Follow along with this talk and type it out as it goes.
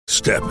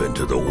Step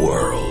into the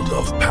world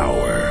of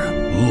power,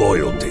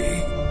 loyalty,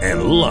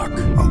 and luck.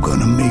 I'm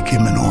gonna make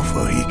him an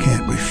offer he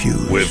can't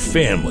refuse. With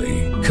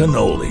family,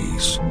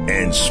 cannolis,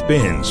 and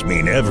spins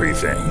mean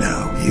everything.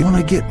 Now, you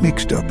wanna get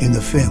mixed up in the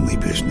family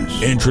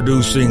business.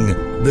 Introducing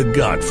The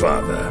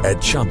Godfather at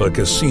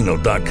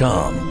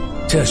ChumbaCasino.com.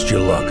 Test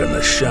your luck in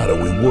the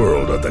shadowy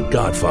world of The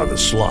Godfather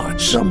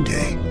slot.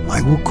 Someday,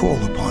 I will call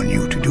upon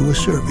you to do a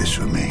service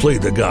for me. Play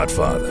The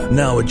Godfather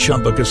now at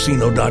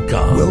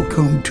ChumbaCasino.com.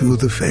 Welcome to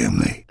the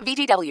family.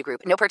 VGW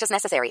Group. No purchase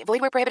necessary. Void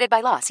where prohibited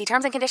by law. See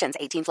terms and conditions.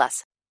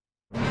 18+.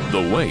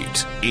 The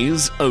wait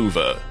is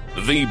over.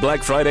 The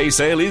Black Friday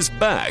sale is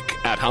back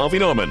at Harvey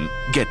Norman.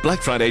 Get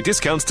Black Friday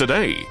discounts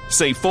today.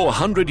 Save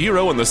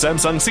 €400 on the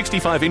Samsung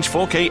 65-inch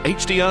 4K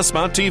HDR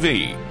Smart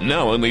TV,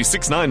 now only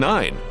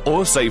 $699.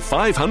 Or save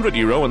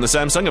 €500 on the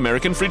Samsung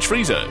American Fridge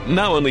Freezer,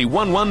 now only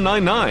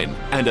 $1199.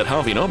 And at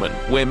Harvey Norman,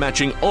 we're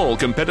matching all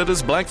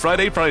competitors' Black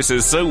Friday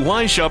prices, so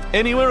why shop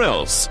anywhere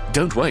else?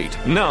 Don't wait.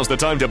 Now's the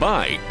time to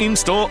buy,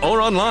 in-store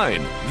or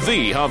online.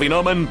 The Harvey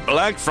Norman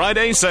Black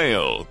Friday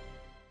sale.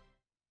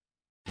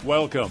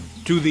 Welcome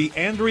to the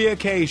Andrea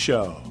Kaye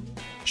Show.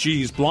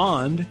 She's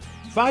blonde,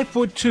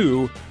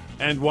 5'2",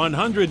 and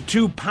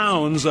 102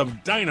 pounds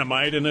of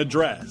dynamite in a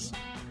dress.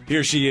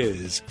 Here she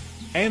is,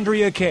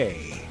 Andrea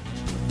Kaye.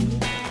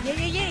 Yeah.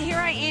 Here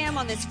I am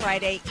on this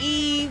Friday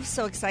Eve.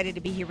 So excited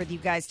to be here with you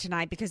guys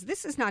tonight because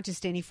this is not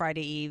just any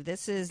Friday Eve.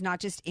 This is not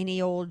just any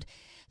old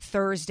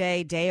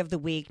Thursday, day of the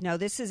week. No,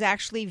 this is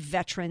actually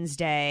Veterans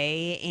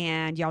Day.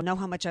 And y'all know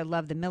how much I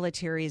love the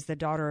military as the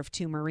daughter of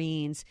 2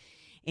 Marines.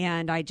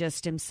 And I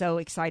just am so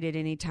excited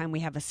anytime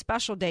we have a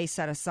special day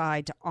set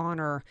aside to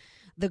honor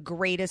the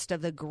greatest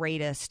of the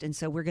greatest. And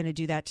so we're going to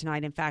do that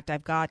tonight. In fact,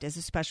 I've got as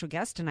a special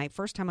guest tonight,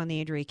 first time on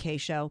the Andrea Kaye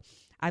Show,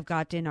 I've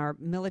got in our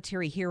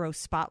military hero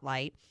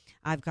spotlight,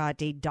 I've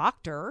got a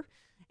doctor,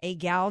 a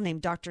gal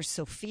named Dr.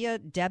 Sophia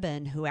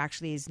Debin, who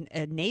actually is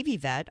a Navy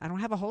vet. I don't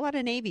have a whole lot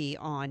of Navy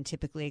on.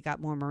 Typically, I got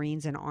more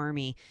Marines and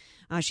Army.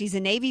 She's a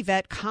Navy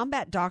vet,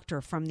 combat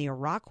doctor from the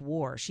Iraq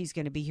War. She's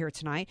going to be here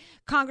tonight.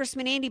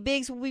 Congressman Andy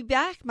Biggs will be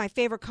back, my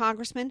favorite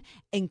congressman.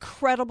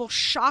 Incredible,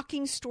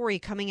 shocking story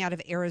coming out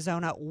of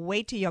Arizona.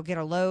 Wait till y'all get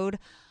a load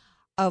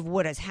of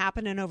what is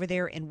happening over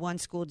there in one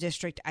school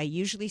district. I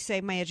usually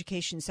save my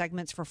education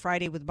segments for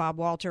Friday with Bob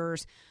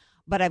Walters,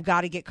 but I've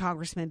got to get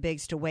Congressman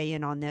Biggs to weigh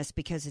in on this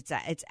because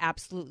it's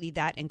absolutely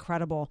that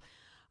incredible.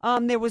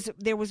 There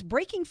was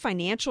breaking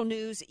financial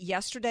news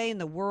yesterday in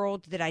the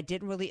world that I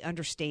didn't really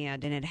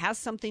understand, and it has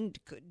something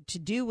to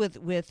do with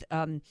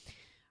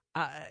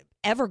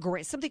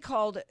Evergrande, something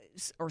called,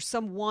 or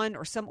some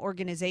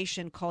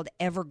organization called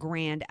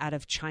Evergrande out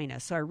of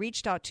China. So I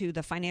reached out to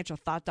the financial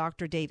thought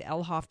doctor, Dave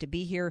Elhoff, to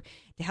be here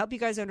to help you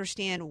guys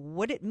understand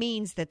what it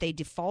means that they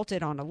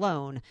defaulted on a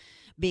loan.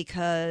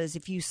 Because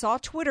if you saw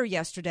Twitter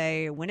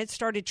yesterday, when it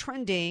started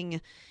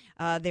trending,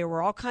 there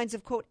were all kinds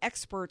of, quote,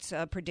 experts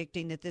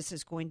predicting that this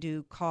is going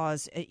to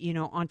cause,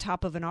 on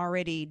top of an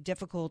already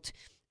difficult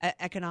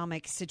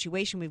economic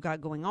situation we've got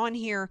going on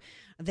here,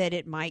 that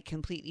it might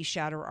completely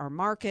shatter our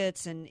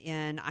markets.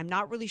 And I'm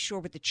not really sure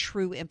what the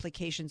true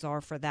implications are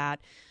for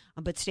that.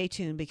 But stay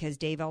tuned because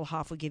Dave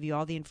Elhoff will give you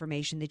all the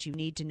information that you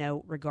need to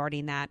know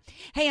regarding that.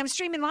 Hey, I'm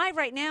streaming live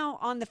right now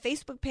on the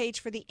Facebook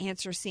page for The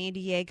Answer San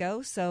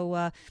Diego.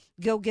 So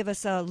go give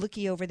us a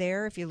lookie over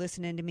there if you're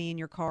listening to me in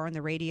your car on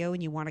the radio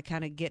and you want to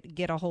kind of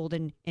get a hold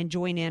and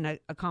join in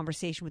a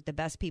conversation with the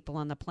best people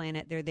on the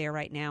planet. They're there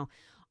right now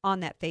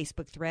on that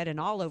Facebook thread and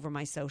all over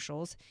my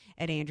socials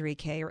at Andrea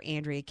Kaye or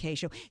Andrea Kaye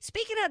Show.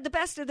 Speaking of the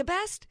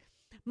best,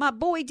 my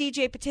boy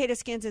DJ Potato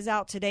Skins is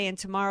out today and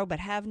tomorrow, but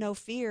have no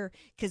fear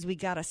because we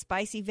got a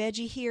spicy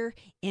veggie here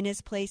in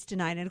his place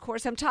tonight. And, of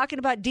course, I'm talking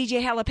about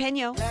DJ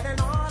Jalapeno.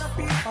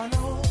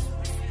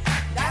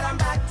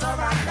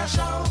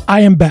 I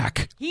am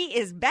back. He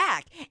is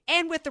back,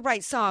 and with the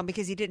right song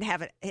because he didn't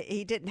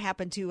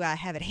happen to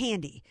have it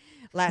handy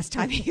last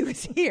time he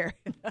was here.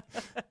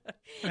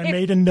 I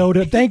made a note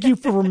of thank you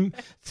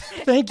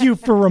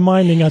for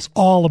reminding us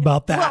all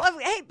about that. Well,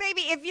 hey,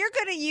 baby, if you're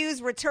going to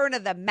use Return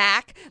of the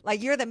Mac,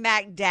 like you're the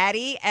Mac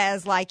Daddy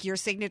as like your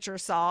signature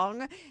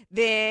song,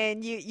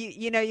 then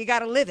you got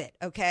to live it,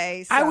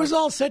 okay? So. I was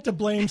all set to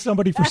blame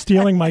somebody for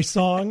stealing my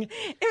song.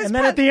 And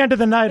then at the end of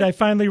the night, I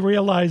finally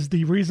realized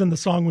the reason the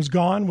song was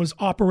gone was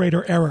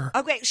operator error.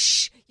 Okay,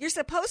 shh. You're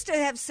supposed to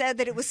have said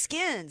that it was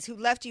Skins who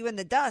left you in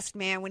the dust,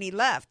 man, when he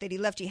left, that he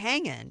left you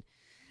hanging.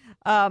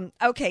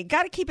 Okay,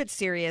 got to keep it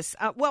serious.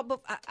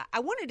 But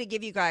I wanted to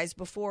give you guys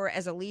before,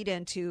 as a lead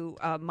into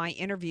my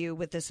interview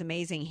with this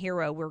amazing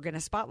hero we're going to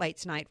spotlight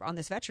tonight on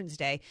this Veterans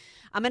Day.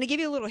 I'm going to give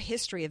you a little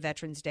history of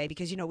Veterans Day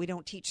because, we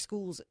don't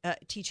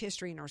teach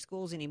history in our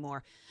schools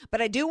anymore.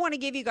 But I do want to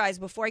give you guys,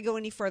 before I go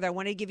any further, I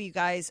want to give you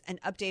guys an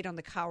update on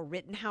the Kyle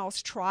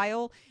Rittenhouse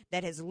trial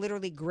that has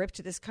literally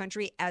gripped this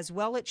country, as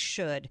well it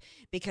should,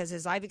 because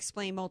as I've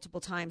explained multiple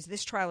times,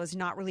 this trial is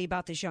not really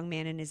about this young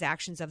man and his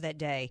actions of that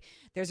day.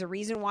 There's a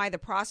reason why the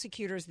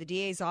prosecutors, the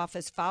DA's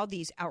office, filed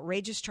these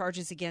outrageous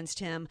charges against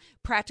him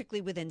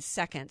practically within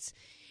seconds.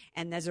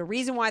 And there's a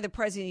reason why the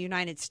President of the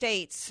United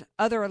States,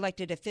 other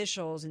elected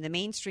officials, and the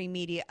mainstream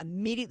media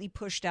immediately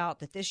pushed out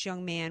that this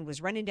young man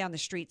was running down the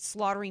street,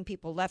 slaughtering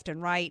people left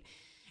and right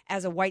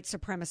as a white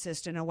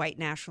supremacist and a white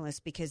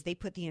nationalist, because they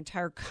put the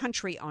entire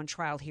country on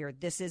trial here.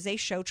 This is a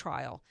show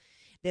trial.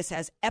 This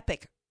has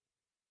epic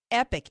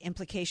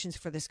implications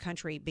for this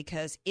country,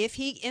 because if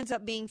he ends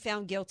up being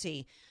found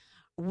guilty,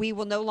 we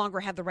will no longer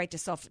have the right to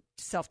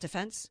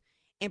self-defense.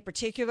 In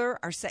particular,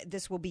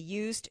 this will be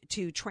used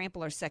to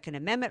trample our Second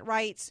Amendment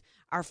rights,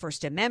 our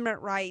First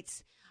Amendment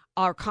rights,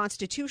 our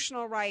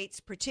constitutional rights,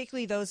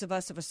 particularly those of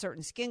us of a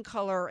certain skin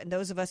color and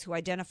those of us who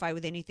identify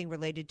with anything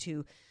related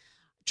to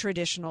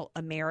traditional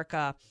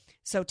America.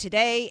 So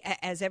today,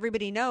 as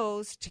everybody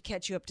knows, to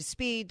catch you up to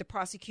speed, the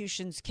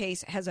prosecution's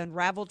case has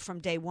unraveled from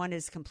day one. It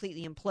is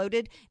completely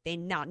imploded. They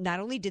not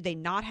only did they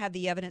not have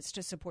the evidence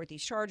to support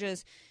these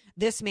charges,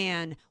 this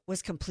man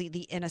was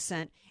completely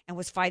innocent and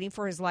was fighting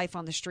for his life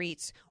on the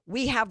streets.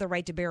 We have the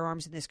right to bear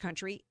arms in this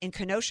country. In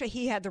Kenosha,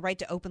 he had the right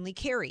to openly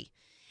carry.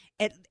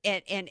 And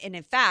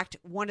in fact,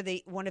 one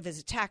of his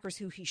attackers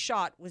who he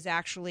shot was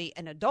actually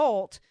an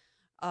adult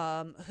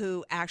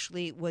who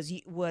actually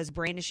was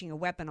brandishing a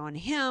weapon on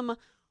him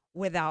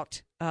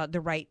without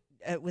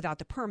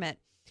the permit.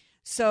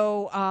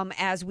 So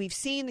as we've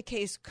seen the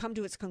case come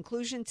to its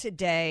conclusion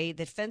today,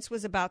 the defense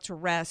was about to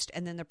rest,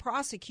 and then the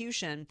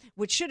prosecution,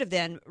 which should have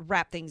then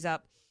wrapped things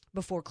up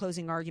before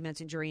closing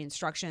arguments and jury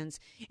instructions.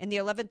 In the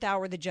 11th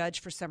hour, the judge,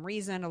 for some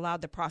reason,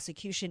 allowed the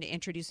prosecution to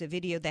introduce a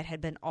video that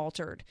had been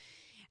altered.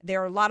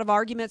 There are a lot of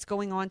arguments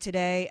going on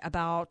today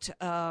about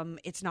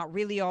it's not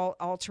really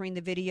altering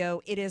the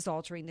video. It is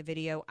altering the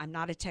video. I'm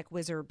not a tech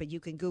wizard, but you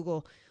can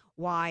Google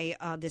why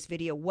this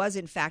video was,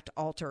 in fact,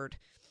 altered.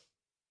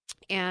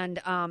 And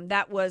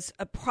that was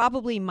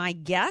probably my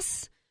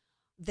guess,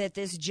 that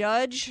this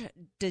judge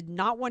did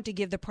not want to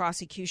give the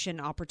prosecution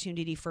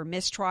opportunity for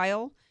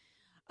mistrial.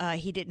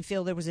 He didn't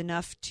feel there was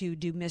enough to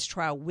do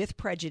mistrial with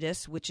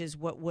prejudice, which is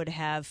what would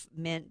have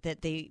meant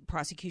that the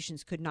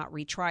prosecutions could not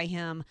retry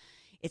him.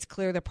 It's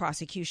clear the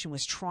prosecution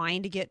was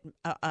trying to get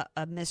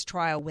a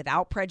mistrial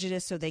without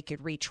prejudice so they could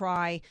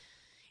retry.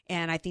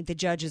 And I think the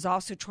judge is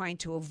also trying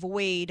to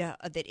avoid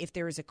that if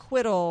there is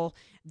acquittal,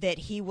 that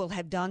he will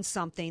have done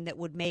something that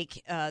would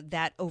make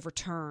that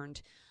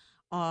overturned.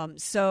 In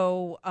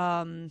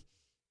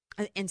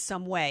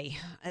some way,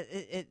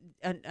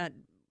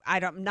 I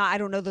don't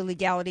know the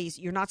legalities.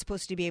 You're not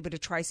supposed to be able to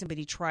try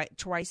somebody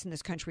twice in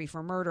this country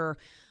for murder,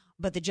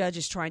 but the judge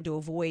is trying to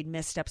avoid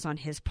missteps on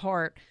his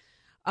part.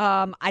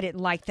 I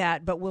didn't like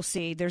that, but we'll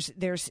see.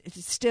 There's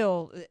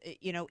still,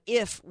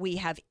 if we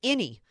have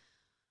any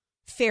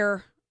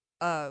fair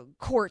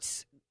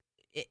courts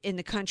in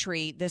the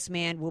country, this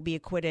man will be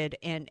acquitted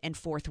and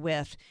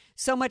forthwith.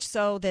 So much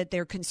so that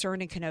they're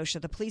concerned in Kenosha.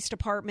 The police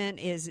department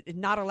is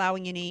not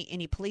allowing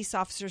any police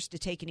officers to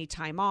take any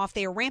time off.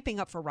 They are ramping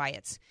up for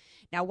riots.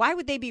 Now, why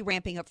would they be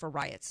ramping up for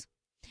riots?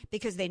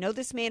 Because they know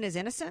this man is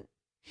innocent,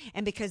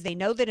 and because they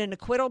know that an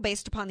acquittal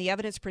based upon the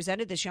evidence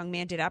presented, this young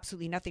man did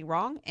absolutely nothing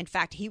wrong. In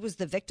fact, he was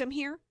the victim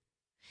here.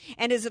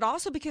 And is it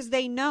also because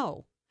they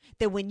know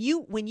that when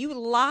you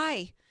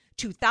lie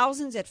to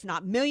thousands, if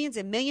not millions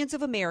and millions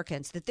of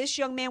Americans, that this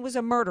young man was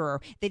a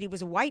murderer, that he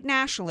was a white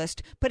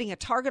nationalist putting a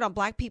target on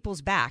black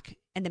people's back,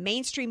 and the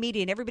mainstream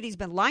media and everybody's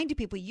been lying to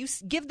people, you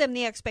give them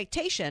the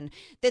expectation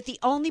that the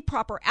only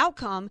proper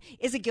outcome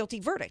is a guilty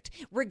verdict,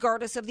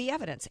 regardless of the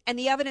evidence. And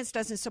the evidence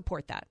doesn't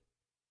support that.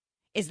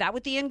 Is that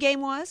what the end game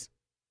was?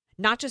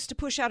 Not just to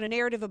push out a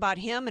narrative about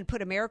him and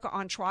put America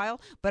on trial,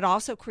 but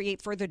also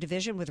create further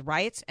division with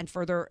riots and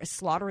further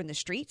slaughter in the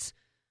streets?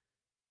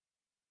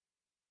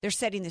 They're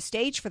setting the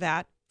stage for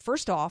that,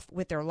 first off,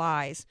 with their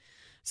lies.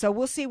 So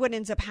we'll see what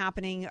ends up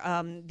happening.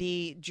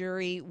 The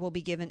jury will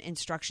be given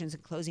instructions,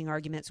 and closing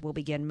arguments will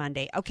begin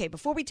Monday. Okay,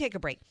 before we take a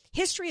break,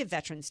 history of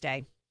Veterans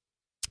Day.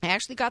 I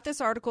actually got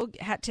this article,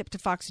 hat tip to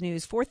Fox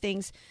News, 4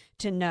 things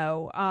to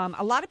know.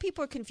 A lot of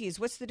people are confused.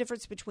 What's the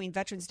difference between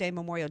Veterans Day and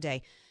Memorial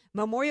Day?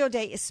 Memorial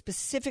Day is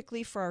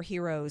specifically for our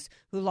heroes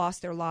who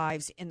lost their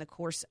lives in the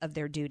course of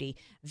their duty.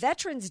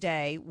 Veterans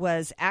Day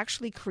was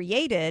actually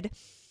created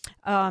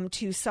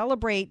to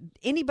celebrate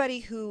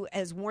anybody who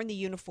has worn the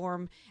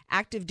uniform,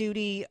 active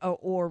duty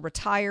or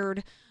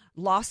retired,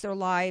 lost their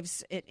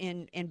lives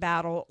in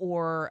battle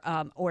or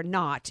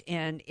not,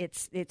 and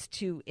it's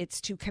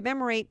to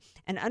commemorate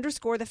and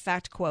underscore the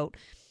fact, quote,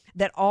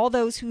 that all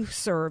those who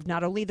served,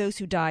 not only those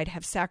who died,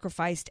 have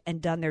sacrificed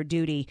and done their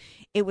duty.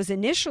 It was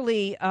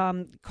initially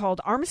called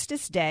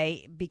Armistice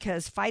Day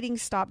because fighting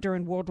stopped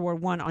during World War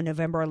I on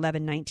November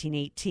 11,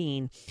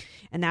 1918.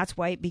 And that's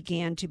why it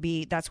began to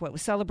be, that's what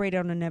was celebrated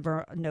on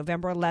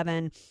November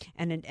 11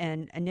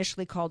 and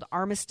initially called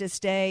Armistice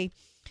Day.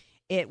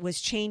 It was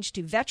changed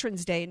to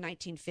Veterans Day in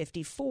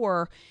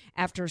 1954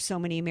 after so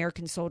many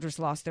American soldiers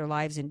lost their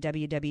lives in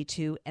WW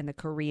II and the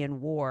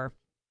Korean War.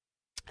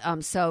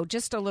 So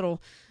just a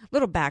little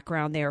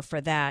background there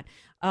for that.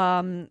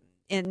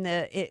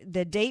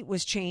 the date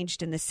was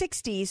changed in the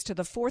 60s to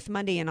the fourth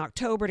Monday in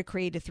October to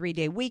create a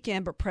 3-day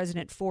weekend, but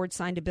President Ford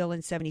signed a bill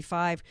in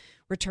 75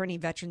 returning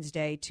Veterans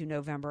Day to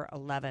November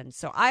 11.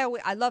 So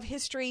I love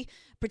history,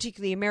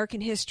 particularly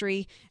American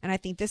history, and I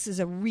think this is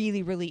a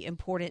really, really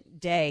important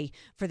day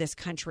for this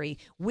country.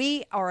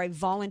 We are a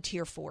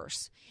volunteer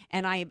force,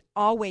 and I am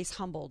always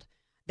humbled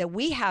that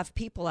we have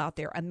people out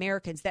there,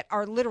 Americans, that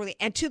are literally,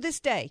 and to this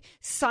day,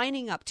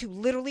 signing up to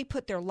literally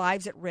put their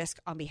lives at risk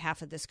on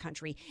behalf of this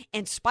country,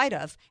 in spite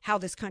of how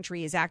this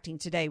country is acting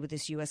today with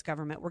this U.S.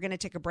 government. We're going to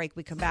take a break.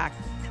 We come back.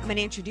 I'm going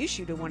to introduce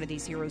you to one of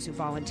these heroes who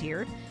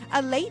volunteered,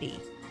 a lady,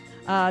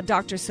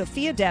 Dr.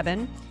 Sophia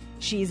Deben.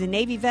 She's a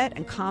Navy vet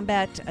and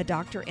combat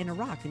doctor in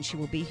Iraq, and she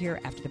will be here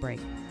after the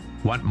break.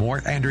 Want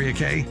more Andrea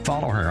Kaye?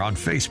 Follow her on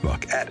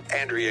Facebook at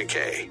Andrea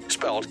Kaye,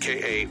 spelled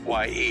Kaye,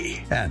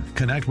 and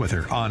connect with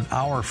her on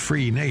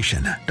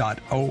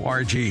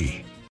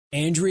ourfreenation.org.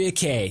 Andrea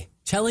Kaye,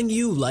 telling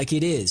you like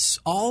it is,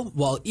 all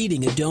while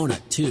eating a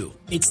donut, too.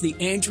 It's the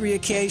Andrea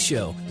Kaye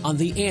Show on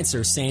The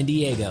Answer San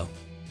Diego.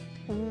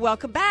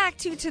 Welcome back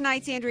to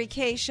tonight's Andrea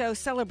Kaye Show,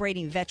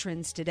 celebrating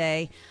veterans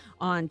today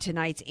on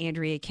tonight's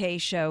Andrea Kaye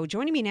Show.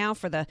 Joining me now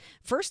for the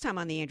first time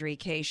on the Andrea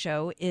Kaye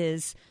Show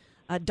is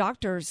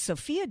Dr.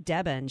 Sophia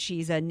Deben.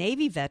 She's a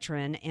Navy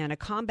veteran and a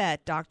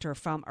combat doctor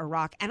from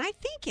Iraq. And I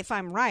think, if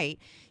I'm right,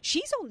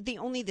 she's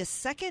only the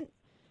second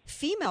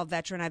female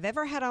veteran I've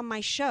ever had on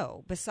my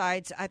show.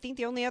 Besides, I think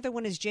the only other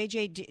one is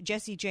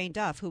Jessie Jane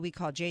Duff, who we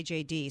call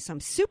JJD. So I'm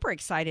super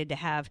excited to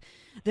have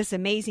this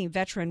amazing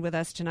veteran with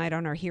us tonight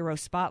on our Hero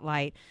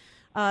Spotlight.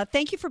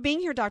 Thank you for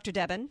being here, Dr.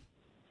 Deben.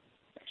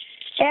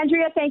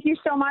 Andrea, thank you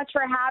so much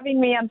for having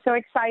me. I'm so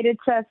excited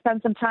to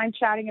spend some time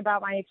chatting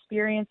about my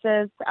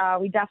experiences.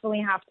 We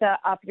definitely have to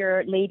up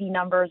your lady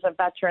numbers of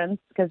veterans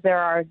because there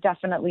are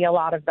definitely a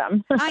lot of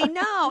them. I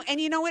know. And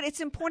you know what?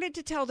 It's important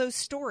to tell those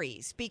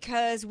stories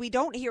because we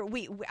don't hear,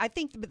 I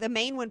think the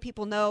main one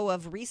people know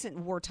of recent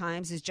war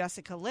times is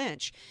Jessica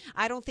Lynch.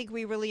 I don't think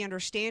we really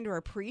understand or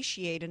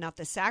appreciate enough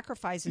the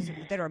sacrifices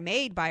that are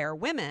made by our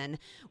women,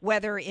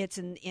 whether it's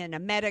in a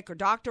medic or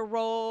doctor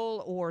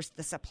role or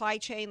the supply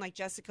chain like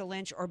Jessica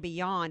Lynch or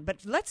beyond. But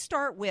let's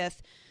start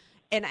with,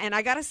 and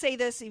I got to say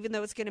this, even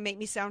though it's going to make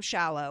me sound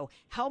shallow,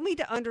 help me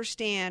to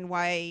understand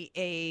why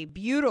a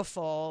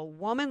beautiful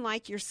woman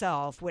like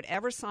yourself would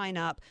ever sign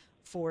up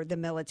for the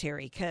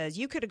military, because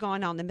you could have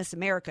gone on the Miss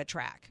America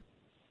track.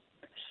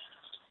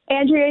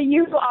 Andrea,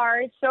 you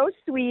are so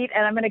sweet,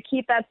 and I'm going to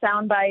keep that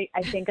soundbite,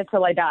 I think,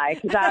 until I die,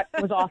 because that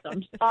was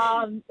awesome.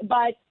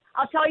 But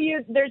I'll tell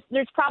you,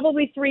 there's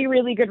probably three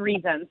really good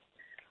reasons.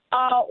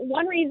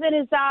 One reason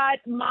is that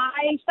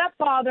my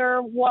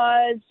stepfather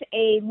was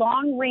a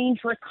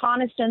long-range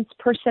reconnaissance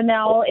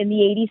personnel in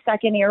the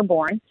 82nd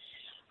Airborne.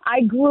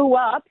 I grew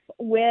up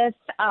with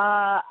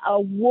a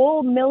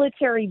wool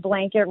military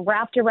blanket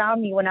wrapped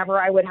around me whenever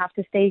I would have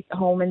to stay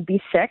home and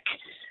be sick,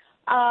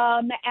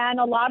 and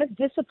a lot of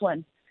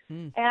discipline.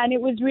 And it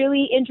was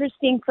really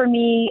interesting for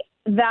me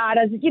that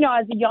as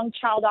a young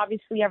child,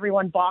 obviously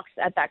everyone balks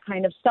at that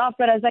kind of stuff.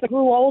 But as I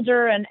grew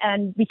older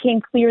and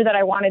became clear that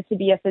I wanted to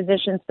be a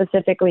physician,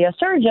 specifically a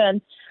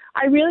surgeon,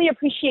 I really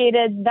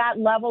appreciated that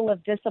level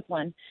of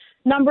discipline.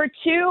 Number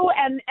two,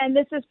 and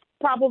this is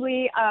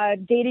probably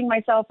dating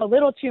myself a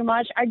little too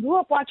much, I grew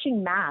up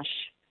watching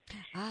MASH.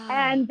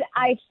 And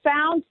I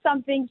found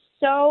something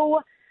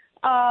so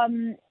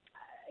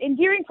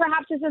endearing,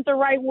 perhaps isn't the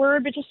right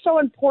word, but just so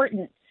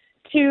important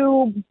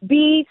to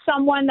be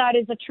someone that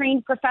is a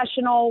trained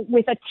professional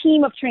with a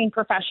team of trained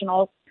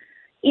professionals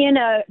in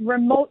a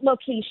remote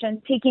location,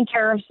 taking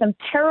care of some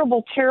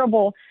terrible,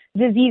 terrible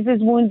diseases,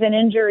 wounds, and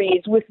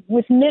injuries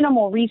with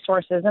minimal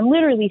resources and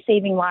literally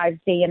saving lives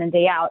day in and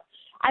day out.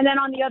 And then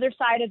on the other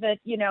side of it,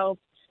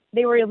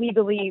 they were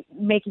illegally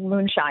making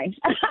moonshine.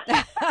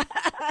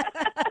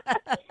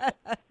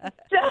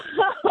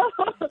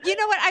 You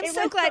know what? I'm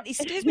so glad.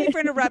 Excuse me for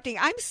interrupting.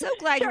 I'm so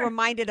glad you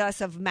reminded us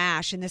of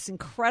MASH and this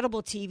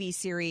incredible TV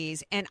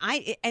series. And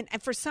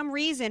for some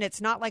reason, it's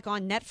not like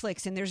on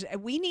Netflix. And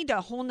we need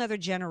a whole nother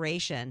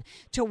generation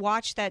to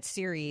watch that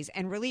series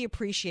and really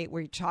appreciate what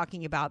you're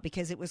talking about,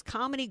 because it was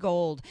comedy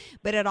gold,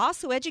 but it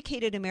also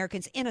educated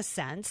Americans in a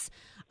sense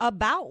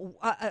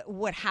about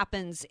what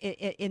happens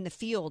in the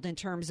field in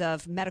terms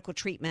of medical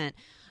treatment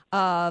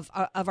of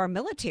our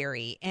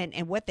military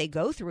and what they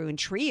go through in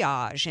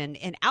triage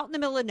and out in the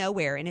middle of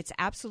nowhere. And it's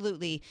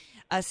absolutely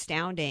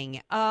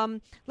astounding.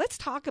 Let's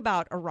talk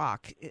about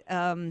Iraq.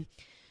 That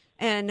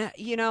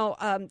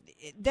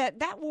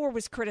war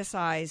was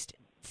criticized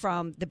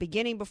from the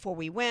beginning, before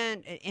we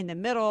went, in the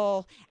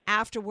middle,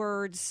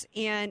 afterwards,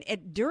 and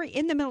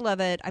in the middle of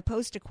it, I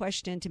posed a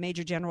question to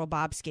Major General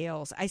Bob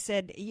Scales. I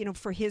said,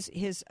 for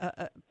his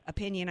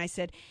opinion, I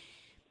said,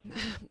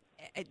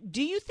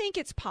 do you think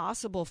it's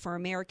possible for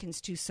Americans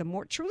to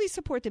truly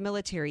support the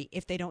military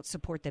if they don't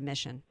support the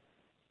mission?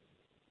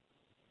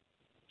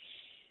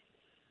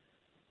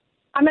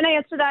 I'm going to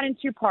answer that in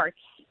two parts.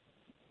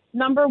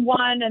 Number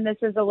one, and this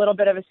is a little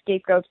bit of a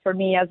scapegoat for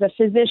me, as a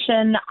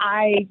physician,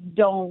 I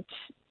don't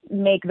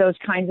make those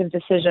kinds of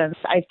decisions.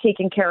 I've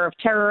taken care of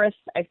terrorists,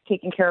 I've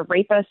taken care of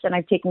rapists, and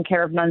I've taken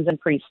care of nuns and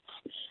priests.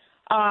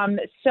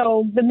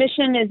 So the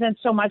mission isn't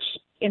so much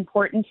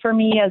important for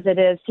me as it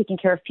is taking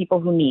care of people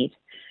who need.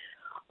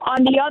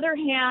 On the other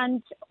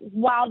hand,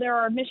 while there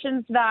are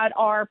missions that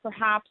are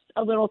perhaps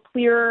a little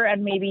clearer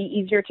and maybe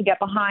easier to get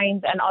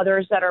behind and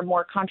others that are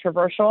more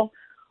controversial,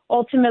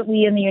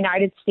 ultimately in the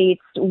United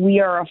States, we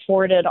are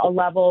afforded a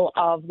level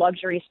of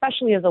luxury,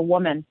 especially as a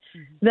woman,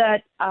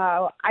 that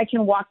I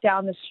can walk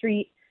down the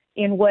street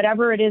in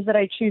whatever it is that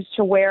I choose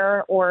to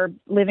wear, or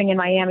living in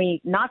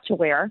Miami not to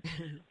wear,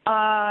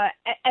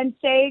 and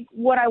say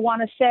what I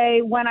want to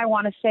say when I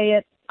want to say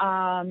it.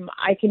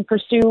 I can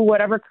pursue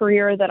whatever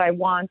career that I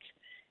want.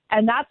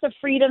 And that's a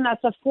freedom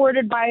that's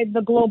afforded by the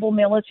global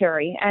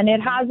military. And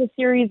it has a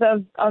series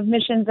of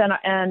missions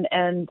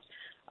and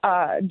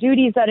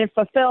duties that it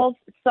fulfills.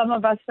 Some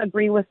of us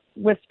agree with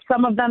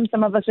some of them.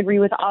 Some of us agree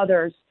with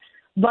others.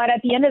 But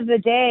at the end of the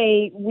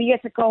day, we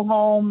get to go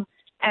home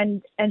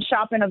and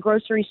shop in a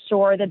grocery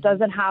store that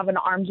doesn't have an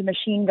armed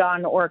machine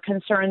gun or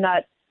concern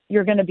that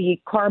you're going to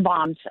be car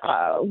bombed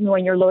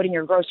when you're loading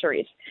your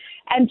groceries.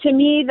 And to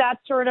me, that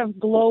sort of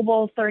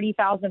global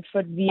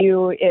 30,000-foot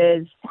view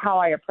is how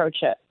I approach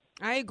it.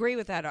 I agree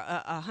with that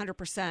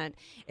 100%.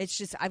 It's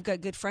just I've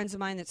got good friends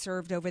of mine that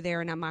served over there,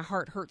 and my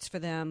heart hurts for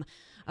them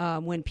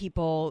when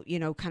people,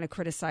 kind of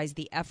criticize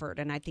the effort.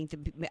 And I think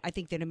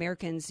that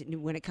Americans,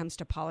 when it comes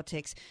to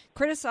politics,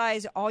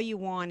 criticize all you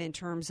want in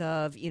terms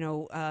of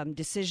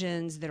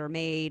decisions that are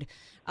made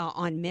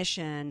on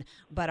mission.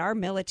 But our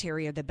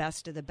military are the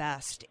best of the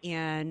best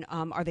and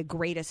are the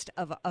greatest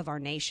of our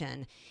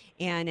nation.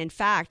 And in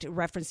fact,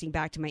 referencing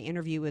back to my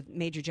interview with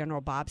Major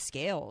General Bob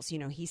Scales,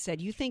 he said,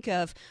 you think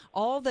of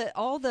all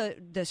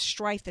the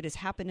strife that has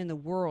happened in the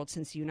world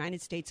since the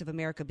United States of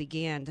America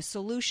began. The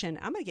solution,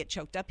 I'm going to get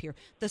choked up here,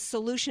 the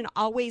solution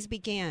always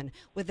began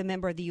with a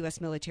member of the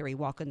U.S. military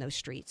walking those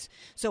streets.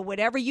 So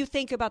whatever you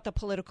think about the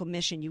political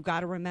mission, you got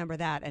to remember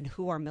that and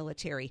who our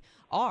military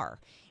are.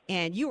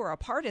 And you are a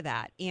part of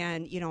that.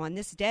 And, on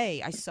this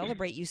day, I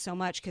celebrate you so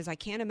much because I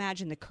can't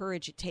imagine the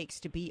courage it takes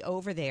to be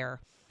over there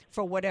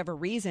for whatever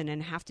reason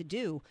and have to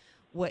do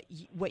what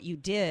you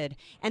did.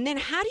 And then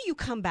how do you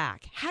come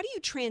back? How do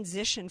you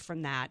transition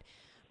from that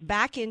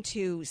back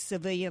into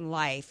civilian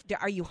life?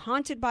 Are you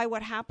haunted by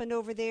what happened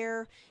over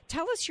there?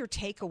 Tell us your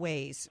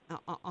takeaways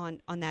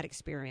on that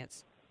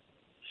experience.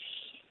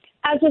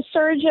 As a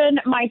surgeon,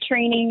 my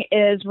training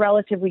is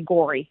relatively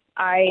gory.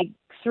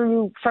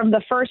 From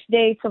the first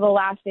day to the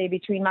last day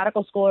between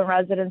medical school and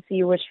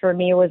residency, which for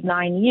me was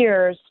 9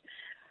 years,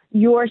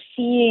 you're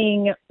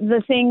seeing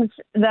the things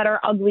that are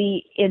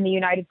ugly in the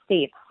United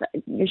States: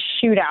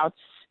 shootouts,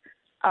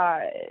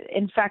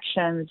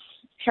 infections,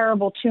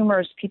 terrible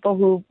tumors, people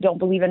who don't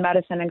believe in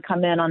medicine and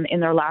come in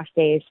their last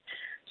days.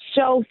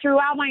 So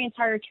throughout my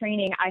entire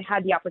training, I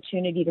had the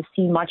opportunity to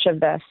see much of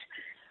this.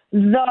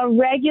 The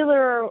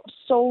regular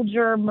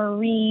soldier,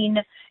 Marine,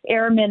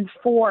 Airman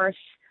force,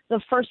 the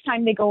first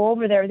time they go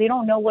over there, they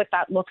don't know what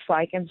that looks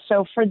like. And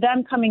so for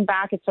them coming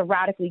back, it's a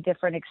radically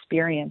different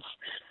experience.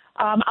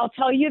 I'll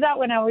tell you that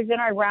when I was in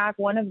Iraq,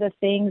 one of the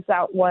things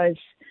that was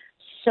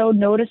so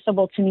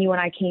noticeable to me when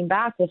I came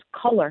back was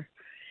color.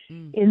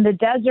 In the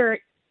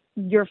desert,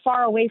 you're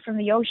far away from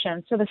the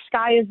ocean, so the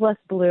sky is less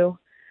blue.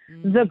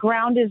 The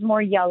ground is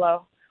more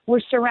yellow. We're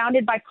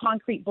surrounded by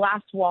concrete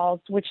blast walls,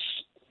 which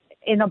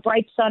in a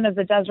bright sun of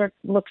the desert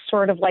looks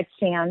sort of like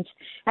sand.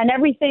 And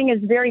everything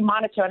is very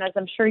monotone, as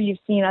I'm sure you've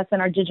seen us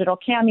in our digital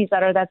camis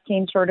that are that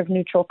same sort of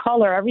neutral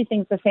color.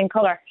 Everything's the same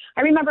color.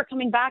 I remember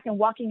coming back and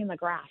walking in the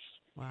grass.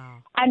 Wow.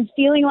 And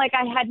feeling like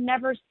I had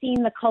never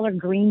seen the color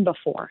green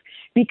before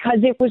because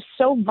it was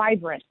so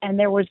vibrant,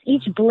 and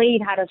each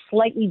blade had a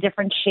slightly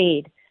different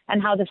shade,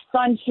 and how the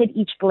sun hit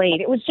each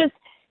blade. It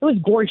was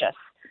gorgeous.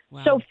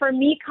 Wow. So for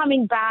me,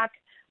 coming back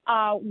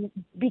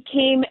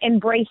became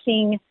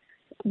embracing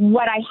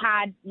what I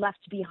had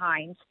left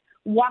behind,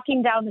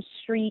 walking down the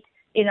street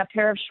in a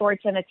pair of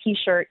shorts and a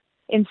T-shirt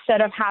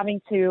instead of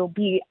having to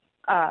be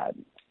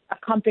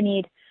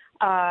accompanied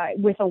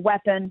with a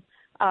weapon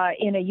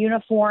in a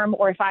uniform,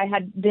 or if I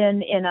had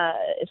been in a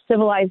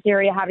civilized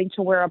area having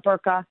to wear a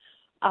burqa.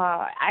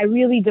 I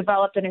really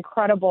developed an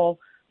incredible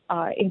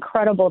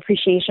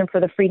appreciation for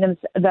the freedoms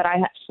that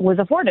I was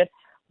afforded.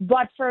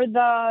 But for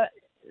the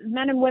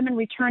men and women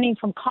returning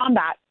from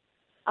combat,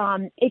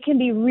 it can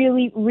be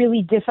really,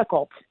 really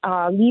difficult,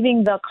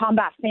 leaving the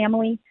combat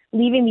family,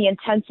 leaving the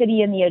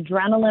intensity and the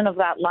adrenaline of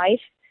that life.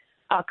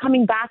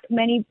 Coming back,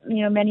 many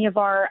of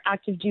our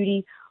active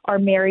duty are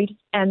married,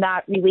 and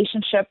that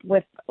relationship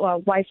with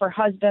wife or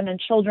husband and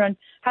children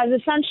has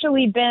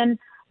essentially been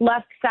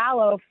left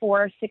fallow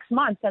for 6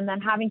 months, and then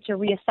having to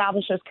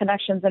reestablish those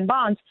connections and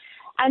bonds.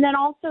 And then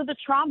also the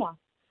trauma.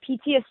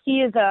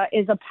 PTSD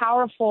is a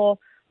powerful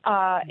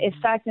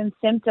effect and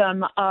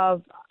symptom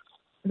of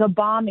the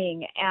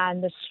bombing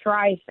and the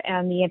strife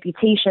and the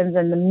amputations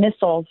and the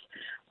missiles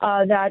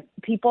that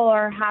people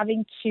are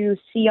having to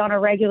see on a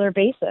regular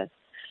basis.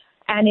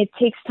 And it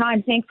takes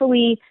time.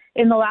 Thankfully,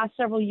 in the last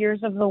several years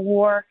of the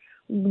war,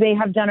 They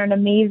have done an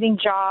amazing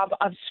job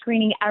of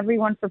screening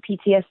everyone for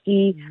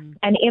PTSD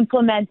and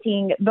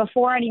implementing,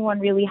 before anyone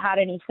really had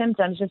any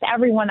symptoms, just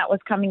everyone that was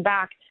coming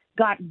back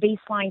got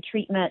baseline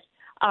treatment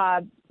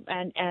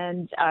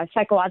and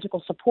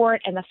psychological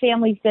support, and the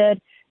families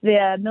did.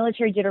 The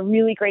military did a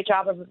really great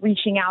job of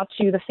reaching out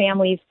to the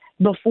families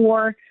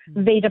before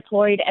they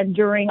deployed and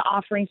during,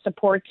 offering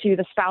support to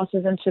the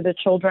spouses and to the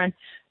children,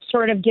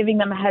 sort of giving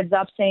them a heads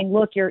up saying,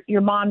 look,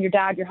 your mom, your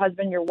dad, your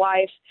husband, your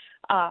wife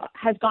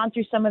has gone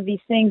through some of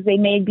these things. They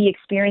may be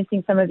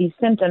experiencing some of these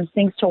symptoms,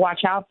 things to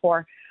watch out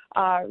for.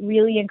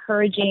 Really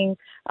encouraging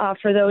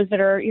for those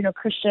that are,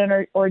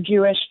 Christian or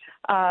Jewish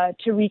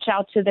to reach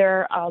out to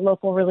their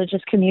local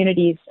religious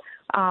communities.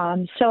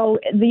 So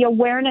the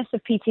awareness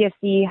of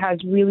PTSD has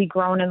really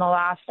grown in the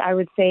last, I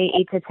would say,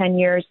 8 to 10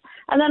 years.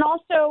 And then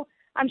also,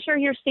 I'm sure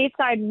here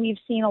stateside, we've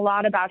seen a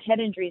lot about head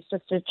injuries,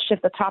 just to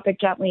shift the topic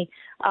gently,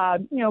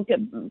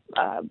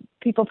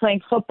 people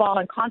playing football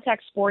and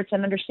contact sports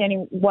and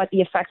understanding what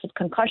the effects of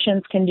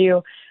concussions can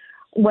do.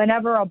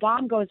 Whenever a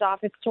bomb goes off,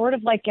 it's sort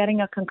of like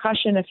getting a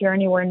concussion if you're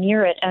anywhere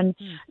near it. And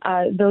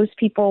those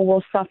people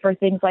will suffer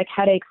things like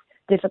headaches,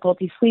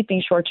 difficulty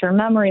sleeping, short-term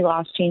memory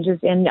loss, changes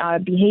in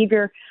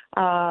behavior,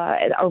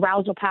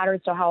 arousal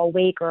patterns, so how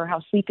awake or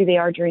how sleepy they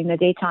are during the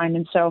daytime.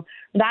 And so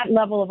that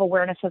level of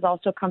awareness has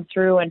also come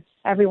through, and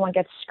everyone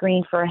gets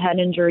screened for a head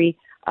injury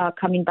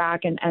coming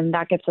back, and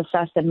that gets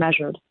assessed and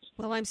measured.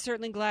 Well, I'm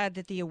certainly glad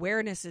that the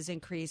awareness is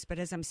increased, but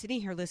as I'm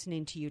sitting here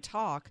listening to you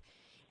talk,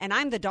 and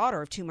I'm the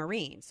daughter of 2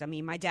 Marines. I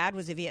mean, my dad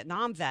was a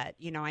Vietnam vet.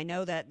 I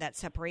know that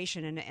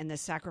separation and the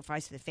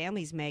sacrifice that the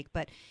families make,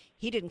 but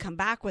he didn't come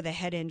back with a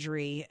head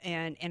injury.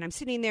 And I'm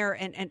sitting there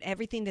and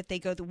everything that they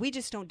go through, we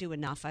just don't do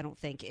enough, I don't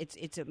think.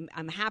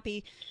 I'm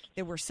happy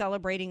that we're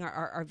celebrating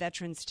our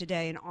veterans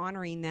today and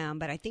honoring them,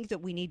 but I think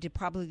that we need to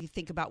probably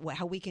think about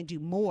how we can do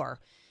more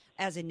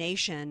as a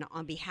nation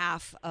on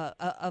behalf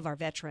of our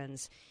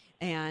veterans.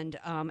 And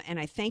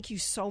I thank you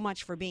so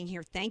much for being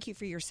here. Thank you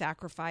for your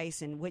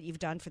sacrifice and what you've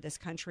done for this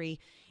country.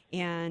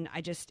 And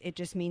it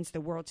just means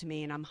the world to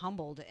me. And I'm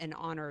humbled and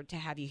honored to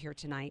have you here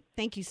tonight.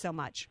 Thank you so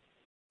much.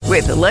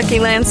 With the Lucky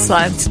Land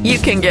Slots, you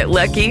can get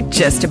lucky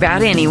just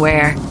about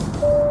anywhere.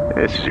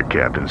 This is your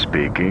captain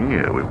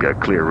speaking. We've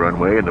got clear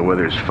runway and the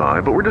weather's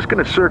fine, but we're just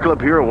going to circle up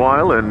here a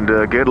while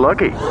and get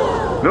lucky.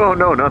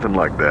 No, nothing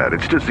like that.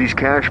 It's just these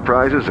cash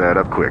prizes add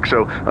up quick.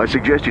 So I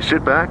suggest you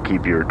sit back,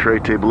 keep your tray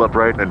table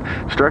upright, and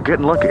start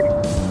getting lucky.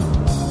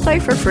 Play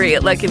for free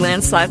at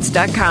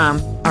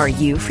LuckyLandSlots.com. Are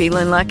you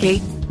feeling lucky?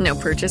 No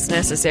purchase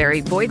necessary.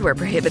 Void where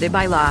prohibited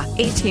by law.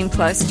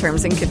 18+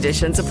 terms and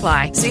conditions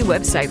apply. See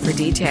website for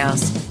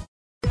details.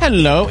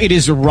 Hello, it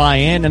is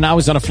Ryan, and I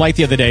was on a flight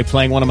the other day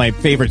playing one of my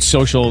favorite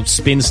social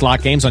spin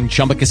slot games on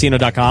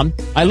ChumbaCasino.com.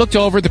 I looked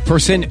over at the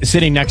person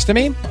sitting next to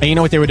me, and you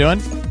know what they were doing?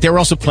 They were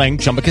also playing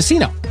Chumba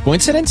Casino.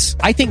 Coincidence?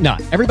 I think not.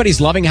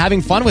 Everybody's loving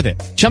having fun with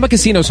it. Chumba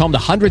Casino is home to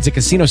hundreds of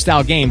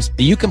casino-style games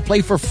that you can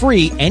play for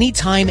free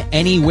anytime,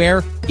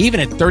 anywhere, even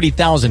at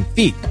 30,000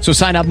 feet. So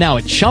sign up now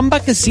at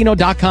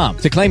ChumbaCasino.com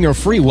to claim your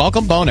free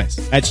welcome bonus.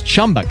 That's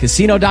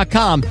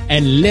ChumbaCasino.com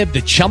and live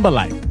the Chumba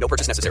life. No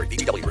purchase necessary.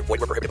 VGW. Void where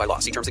prohibited by law.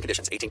 See terms and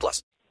conditions.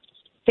 18+.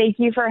 Thank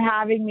you for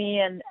having me.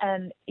 And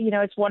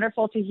it's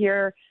wonderful to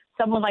hear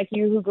someone like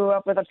you who grew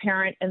up with a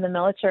parent in the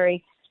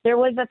military. There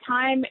was a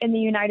time in the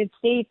United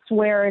States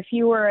where if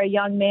you were a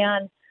young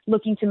man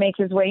looking to make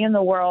his way in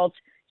the world,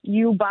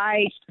 you,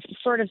 by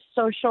sort of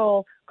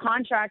social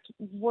contract,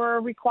 were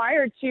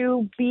required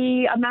to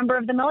be a member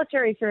of the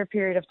military for a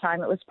period of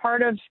time. It was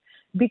part of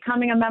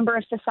becoming a member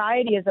of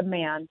society as a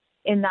man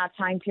in that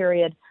time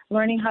period,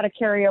 learning how to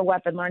carry a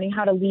weapon, learning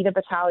how to lead a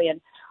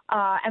battalion.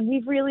 And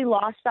we've really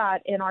lost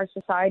that in our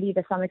society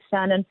to some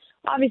extent. And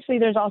obviously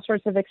there's all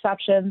sorts of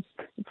exceptions.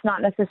 It's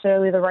not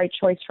necessarily the right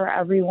choice for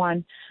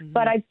everyone. Mm-hmm.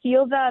 But I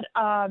feel that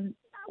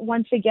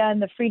once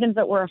again, the freedoms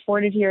that we're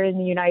afforded here in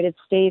the United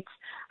States,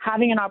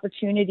 having an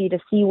opportunity to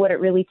see what it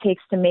really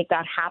takes to make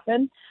that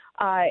happen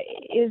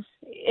is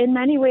in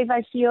many ways,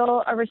 I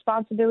feel, a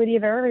responsibility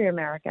of every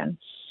American.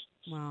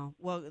 Wow.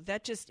 Well,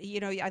 that just,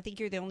 I think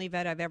you're the only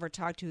vet I've ever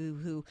talked to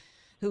who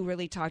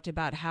really talked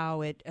about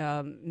how it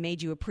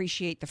made you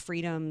appreciate the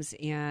freedoms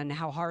and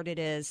how hard it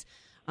is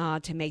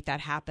to make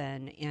that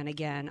happen. And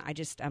again,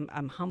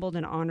 I'm humbled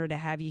and honored to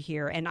have you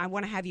here. And I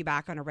want to have you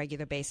back on a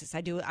regular basis.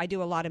 I do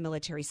a lot of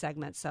military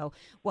segments, so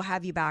we'll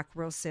have you back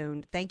real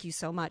soon. Thank you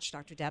so much,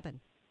 Dr. Debon.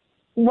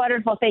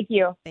 Wonderful. Thank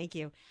you. Thank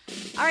you.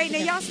 All right, now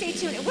y'all stay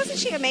tuned. Wasn't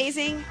she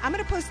amazing? I'm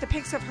going to post the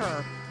pics of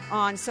her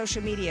on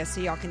social media so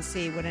y'all can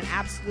see what an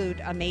absolute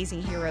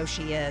amazing hero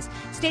she is.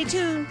 Stay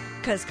tuned,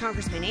 because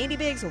Congressman Andy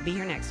Biggs will be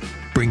here next week.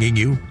 Bringing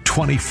you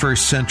 21st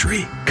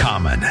century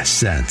common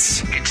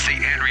sense. It's the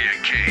Andrea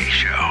Kaye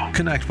Show.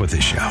 Connect with the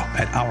show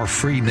at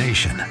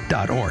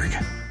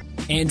ourfreenation.org.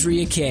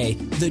 Andrea Kaye,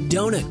 the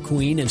donut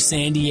queen of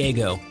San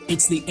Diego.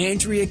 It's the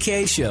Andrea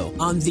Kaye Show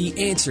on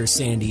The Answer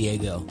San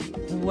Diego.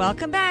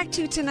 Welcome back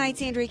to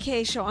tonight's Andrea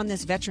Kaye Show on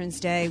this Veterans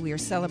Day. We are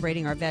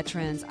celebrating our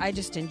veterans. I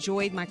just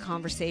enjoyed my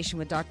conversation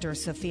with Dr.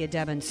 Sophia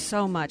Debon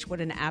so much.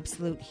 What an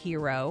absolute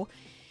hero.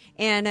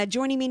 And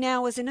joining me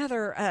now is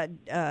another,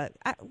 I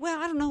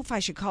don't know if I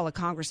should call a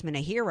congressman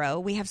a hero.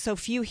 We have so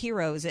few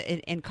heroes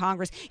in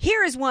Congress.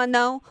 Here is one,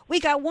 though. We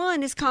got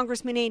one. Is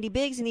Congressman Andy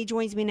Biggs, and he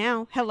joins me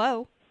now.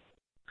 Hello.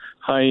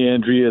 Hi,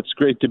 Andrea. It's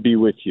great to be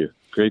with you.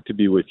 Great to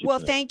be with you. Well,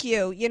 tonight. thank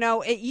you. You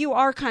know, you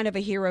are kind of a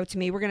hero to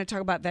me. We're going to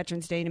talk about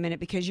Veterans Day in a minute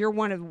because you're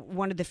one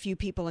of the few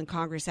people in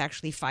Congress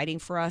actually fighting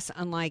for us,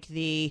 unlike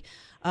the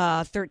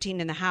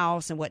 13 in the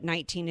House and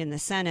 19 in the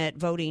Senate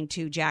voting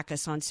to jack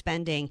us on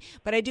spending.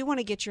 But I do want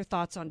to get your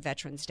thoughts on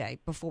Veterans Day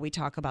before we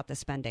talk about the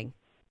spending.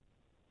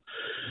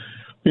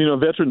 You know,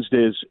 Veterans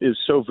Day is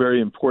so very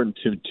important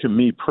to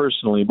me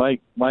personally. My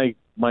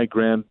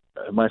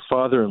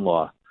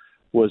father-in-law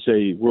was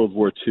a World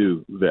War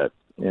II vet.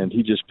 And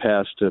he just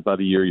passed about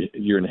a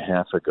year and a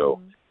half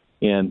ago.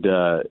 And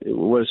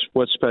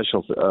what's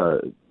special?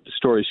 The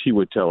stories he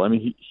would tell. I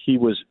mean, he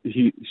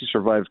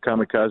survived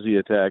kamikaze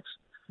attacks.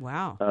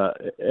 Wow.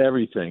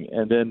 Everything.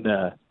 And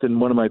then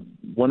one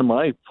of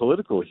my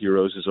political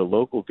heroes is a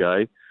local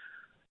guy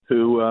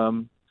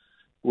who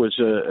was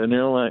an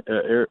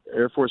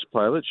Air Force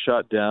pilot,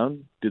 shot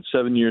down, did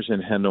 7 years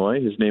in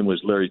Hanoi. His name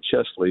was Larry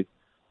Chesley.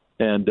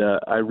 And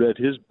I read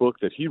his book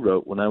that he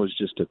wrote when I was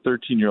just a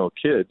 13-year-old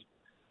kid.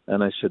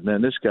 And I said,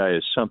 man, this guy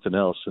is something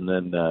else. And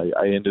then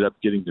I ended up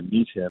getting to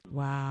meet him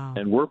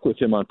and work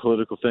with him on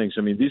political things.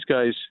 I mean, these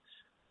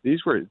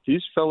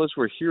fellas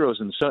were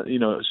heroes and,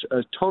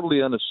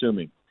 totally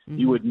unassuming. Mm-hmm.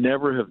 You would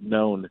never have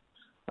known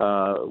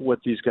what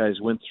these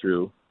guys went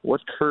through,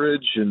 what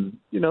courage and,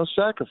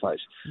 sacrifice.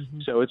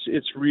 Mm-hmm. So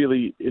it's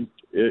really,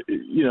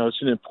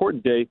 it's an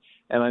important day.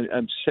 And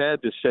I'm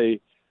sad to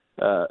say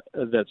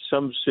that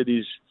some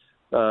cities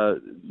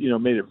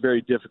made it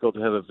very difficult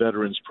to have a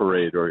veterans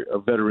parade or a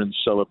veterans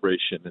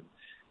celebration.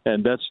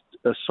 And that's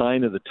a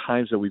sign of the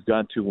times that we've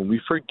gotten to when we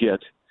forget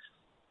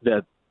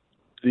that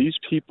these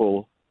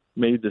people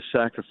made the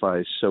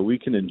sacrifice so we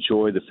can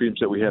enjoy the freedoms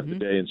that we have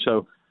today. And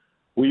so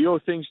we owe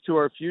things to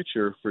our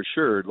future for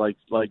sure, like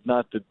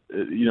not to,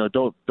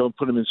 don't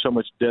put them in so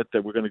much debt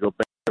that we're going to go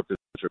bankrupt.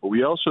 But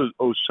we also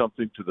owe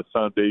something to the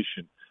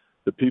foundation,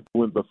 the people who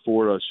went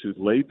before us who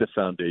laid the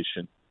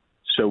foundation,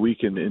 so we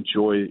can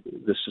enjoy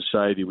the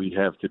society we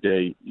have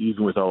today,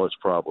 even with all its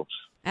problems.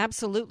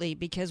 Absolutely,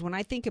 because when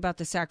I think about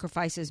the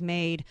sacrifices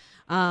made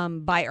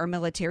by our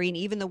military, and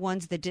even the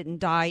ones that didn't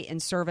die in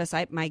service,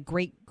 my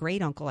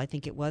great-great-uncle, I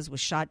think it was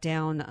shot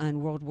down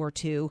in World War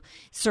II,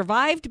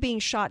 survived being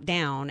shot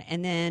down,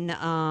 and then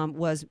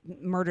was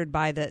murdered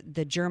by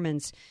the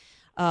Germans,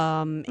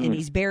 and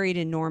he's buried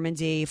in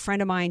Normandy. A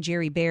friend of mine,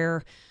 Jerry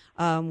Bear,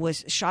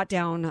 was shot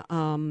down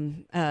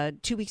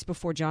 2 weeks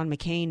before John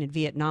McCain in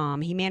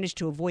Vietnam. He managed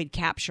to avoid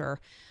capture,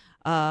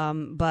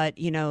 but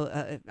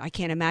I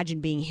can't imagine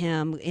being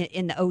him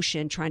in the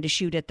ocean trying to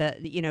shoot at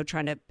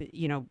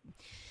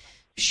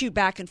shoot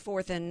back and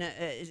forth and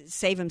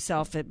save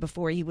himself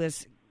before he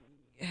was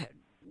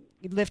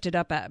lifted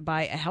up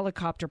by a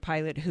helicopter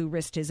pilot who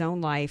risked his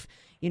own life.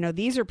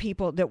 These are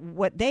people that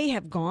what they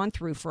have gone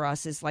through for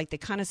us is like the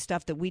kind of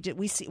stuff that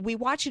we see, we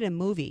watch it in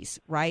movies,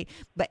 right?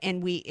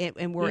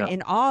 We're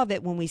in awe of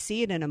it when we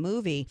see it in a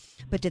movie.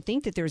 But to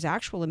think that there's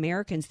actual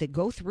Americans that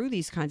go through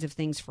these kinds of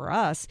things for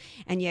us,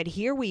 and yet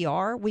here we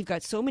are. We've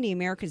got so many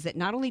Americans that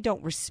not only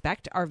don't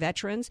respect our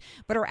veterans,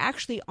 but are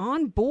actually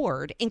on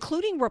board,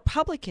 including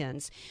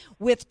Republicans,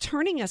 with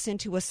turning us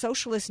into a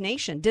socialist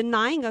nation,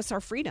 denying us our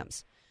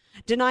freedoms.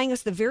 Denying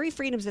us the very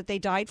freedoms that they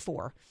died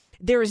for.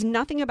 There is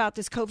nothing about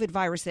this COVID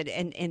virus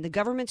and the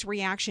government's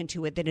reaction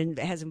to it that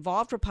has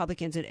involved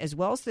Republicans as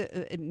well as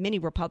many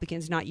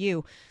Republicans, not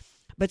you,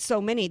 but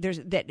so many. There's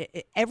that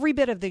every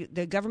bit of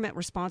the government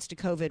response to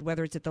COVID,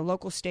 whether it's at the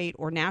local, state,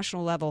 or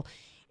national level,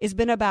 has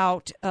been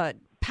about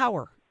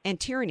power and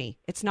tyranny.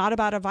 It's not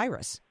about a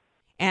virus.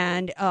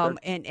 And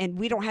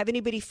we don't have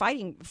anybody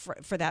fighting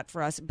for that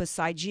for us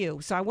besides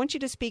you. So I want you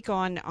to speak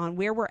on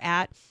where we're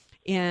at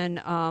in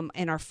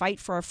our fight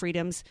for our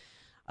freedoms,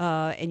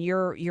 and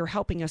you're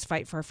helping us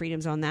fight for our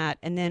freedoms on that,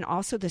 and then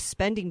also the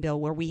spending bill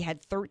where we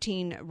had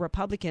 13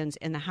 Republicans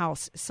in the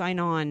House sign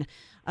on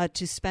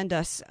to spend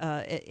us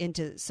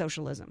into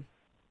socialism.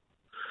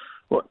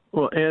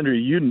 Well,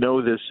 Andrea, you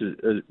know this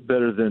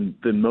better than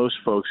most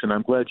folks, and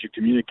I'm glad you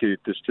communicated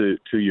this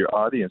to your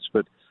audience.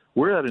 But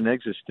we're at an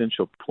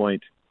existential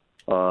point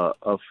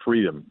of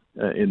freedom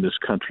in this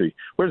country.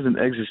 We're at an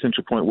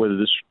existential point whether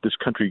this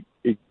country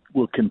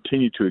will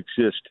continue to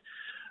exist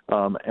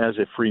as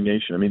a free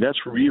nation. I mean,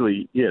 that's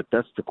really it.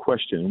 That's the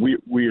question.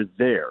 We're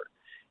there,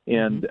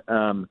 and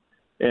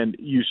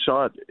you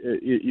saw it.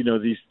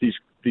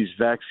 These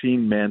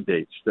vaccine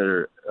mandates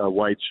that are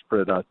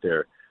widespread out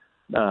there.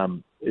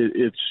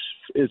 It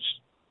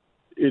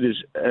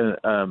is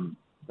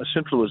a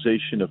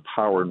centralization of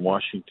power in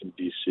Washington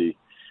D.C.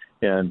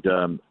 and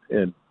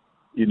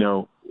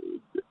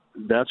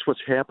that's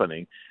what's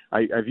happening.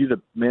 I view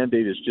the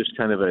mandate as just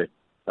kind of a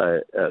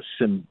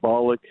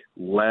symbolic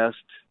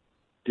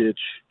last-ditch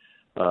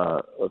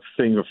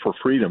thing for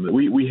freedom.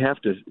 We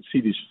have to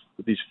see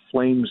these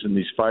flames and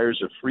these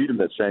fires of freedom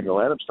that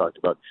Samuel Adams talked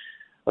about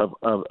of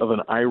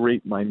an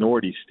irate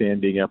minority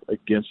standing up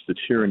against the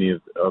tyranny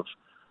of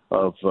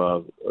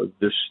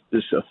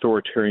this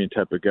authoritarian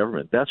type of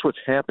government. That's what's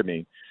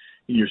happening.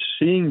 You're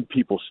seeing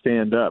people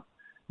stand up,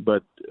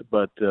 but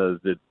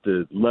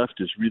the left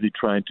is really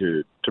trying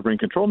to bring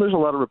control. And there's a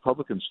lot of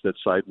Republicans that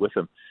side with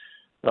them.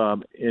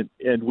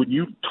 And when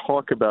you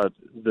talk about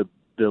the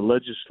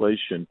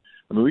legislation,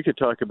 I mean, we could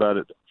talk about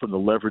it from the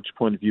leverage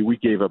point of view. We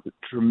gave up a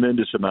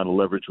tremendous amount of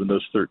leverage when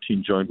those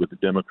 13 joined with the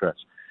Democrats,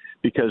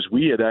 because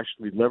we had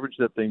actually leveraged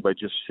that thing by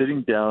just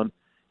sitting down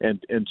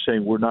and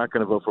saying, we're not going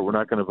to vote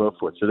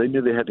for it. So they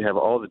knew they had to have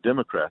all the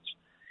Democrats,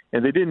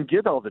 and they didn't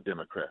get all the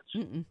Democrats.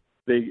 Mm-mm.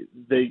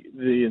 They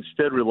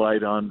instead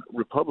relied on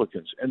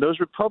Republicans, and those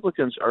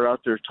Republicans are out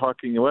there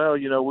talking, well,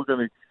 we're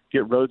going to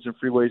get roads and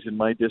freeways in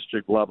my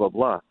district, blah, blah,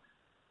 blah.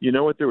 You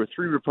know what? There were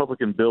 3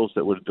 Republican bills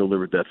that would have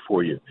delivered that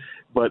for you.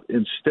 But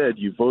instead,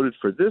 you voted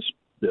for this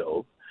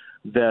bill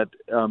that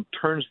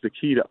turns the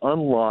key to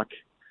unlock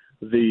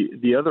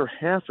the other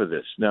half of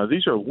this. Now,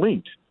 these are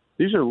linked.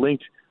 These are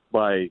linked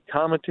by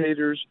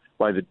commentators,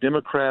 by the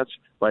Democrats,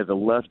 by the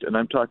left, and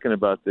I'm talking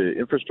about the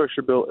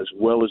infrastructure bill as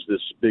well as this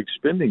big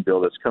spending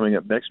bill that's coming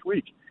up next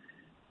week.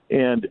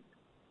 And,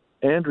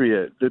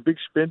 Andrea, the big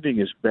spending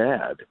is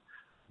bad,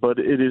 but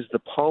it is the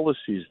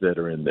policies that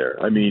are in there.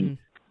 I mean,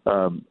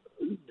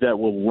 that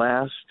will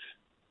last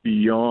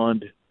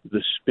beyond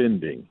the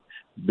spending,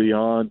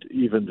 beyond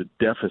even the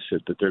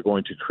deficit that they're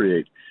going to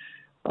create.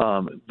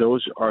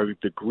 Those are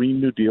the Green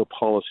New Deal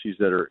policies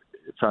that are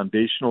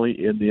foundationally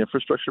in the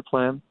infrastructure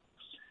plan.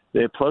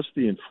 Plus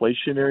the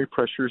inflationary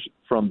pressures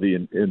from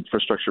the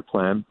infrastructure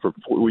plan.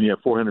 When you have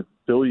 $400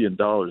 billion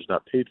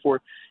not paid for,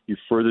 you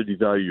further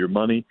devalue your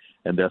money,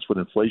 and that's what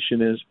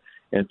inflation is.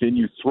 And then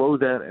you throw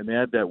that and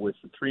add that with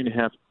the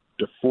 $3.5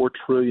 to $4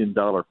 trillion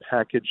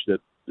package that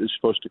is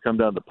supposed to come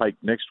down the pike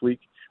next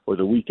week or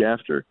the week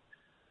after.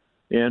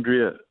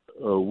 Andrea,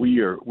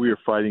 we are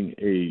fighting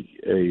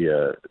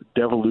a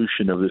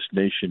devolution of this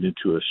nation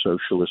into a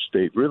socialist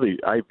state. Really,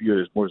 I view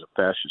it as more as a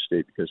fascist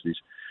state, because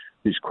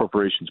these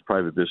corporations,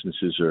 private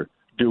businesses, are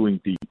doing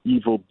the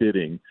evil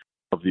bidding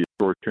of the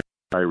authoritarian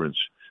tyrants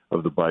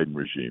of the Biden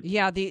regime.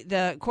 Yeah,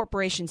 the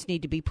corporations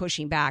need to be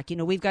pushing back.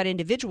 We've got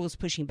individuals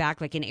pushing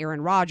back, like an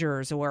Aaron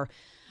Rodgers or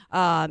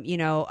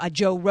a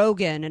Joe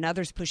Rogan and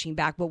others pushing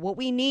back. But what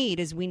we need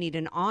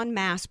an en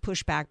masse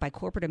pushback by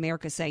corporate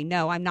America saying,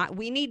 no, I'm not.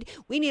 We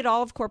need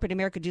all of corporate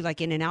America to do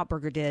like In-N-Out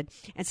Burger did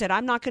and said,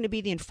 I'm not going to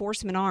be the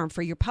enforcement arm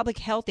for your public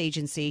health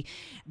agency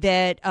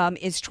that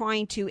is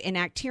trying to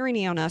enact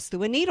tyranny on us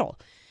through a needle.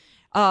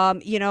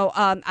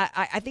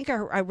 I think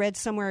I read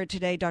somewhere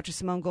today, Dr.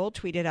 Simone Gold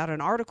tweeted out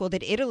an article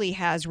that Italy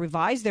has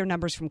revised their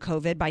numbers from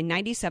COVID by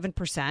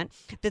 97%,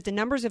 that the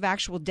numbers of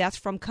actual deaths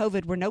from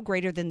COVID were no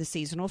greater than the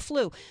seasonal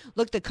flu.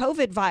 Look, the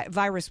COVID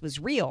virus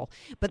was real,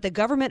 but the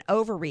government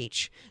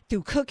overreach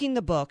through cooking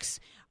the books,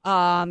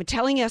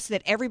 telling us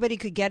that everybody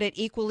could get it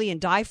equally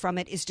and die from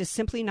it is just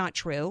simply not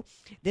true.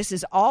 This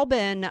has all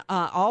been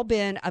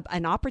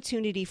an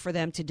opportunity for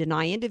them to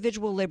deny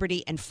individual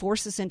liberty and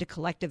force us into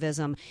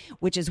collectivism,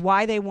 which is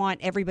why they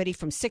want everybody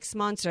from 6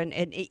 months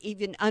and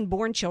even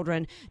unborn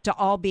children to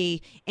all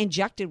be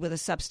injected with a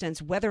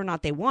substance, whether or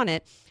not they want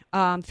it,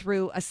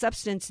 through a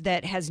substance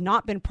that has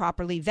not been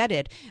properly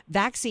vetted.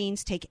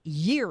 Vaccines take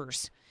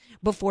years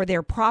before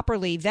they're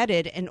properly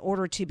vetted in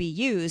order to be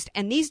used.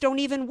 And these don't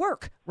even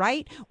work,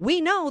 right? We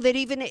know that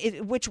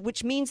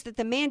which means that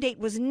the mandate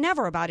was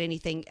never about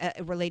anything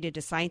related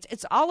to science.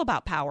 It's all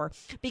about power,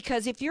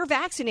 because if you're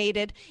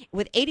vaccinated,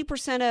 with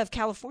 80% of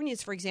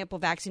Californians, for example,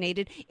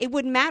 vaccinated, it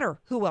wouldn't matter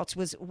who else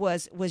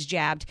was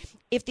jabbed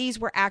if these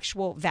were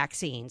actual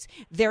vaccines.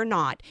 They're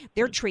not.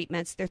 They're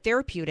treatments, they're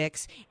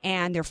therapeutics,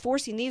 and they're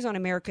forcing these on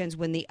Americans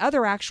when the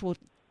other actual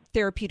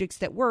therapeutics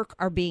that work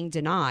are being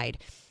denied.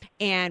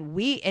 And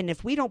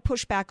if we don't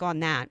push back on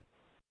that,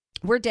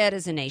 we're dead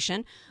as a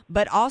nation.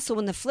 But also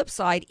on the flip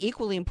side,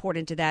 equally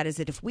important to that is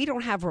that if we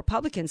don't have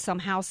Republicans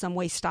somehow, some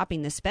way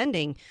stopping the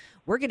spending,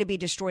 we're going to be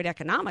destroyed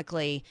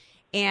economically.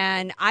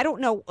 And I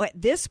don't know at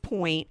this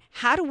point,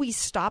 how do we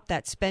stop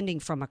that spending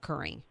from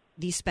occurring,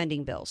 these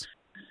spending bills?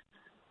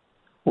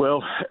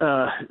 Well,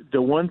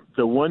 the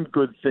one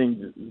good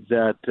thing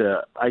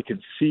that I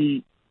can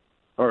see,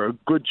 or a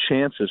good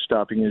chance of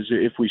stopping, is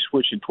if we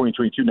switch in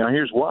 2022. Now,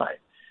 here's why.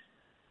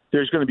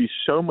 There's going to be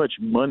so much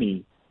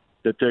money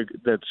that's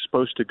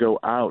supposed to go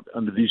out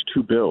under these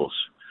two bills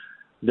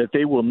that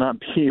they will not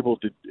be able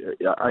to,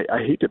 I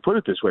hate to put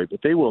it this way,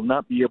 but they will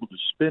not be able to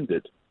spend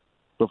it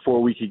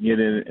before we can get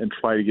in and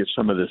try to get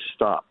some of this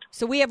stopped.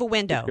 So we have a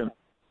window.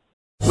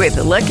 With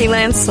the Lucky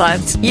Land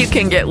Slots, you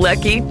can get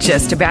lucky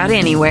just about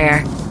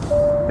anywhere.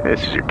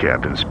 This is your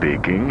captain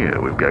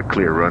speaking. We've got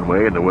clear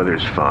runway and the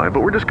weather's fine, but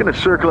we're just going to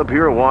circle up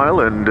here a while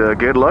and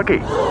get lucky.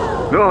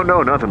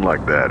 No, nothing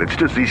like that. It's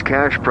just these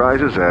cash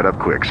prizes add up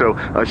quick. So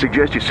I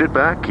suggest you sit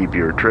back, keep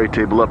your tray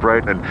table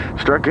upright, and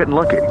start getting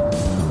lucky.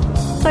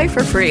 Play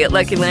for free at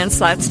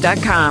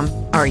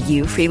LuckyLandSlots.com. Are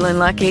you feeling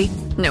lucky?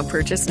 No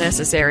purchase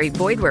necessary.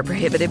 Void where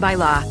prohibited by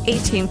law.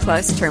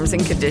 18+ terms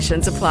and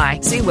conditions apply.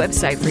 See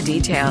website for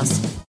details.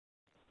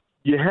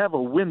 you have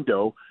a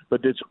window,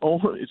 but it's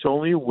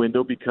only a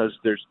window because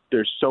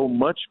there's so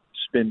much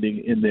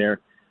spending in there.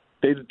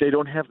 They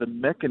don't have the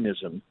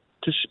mechanism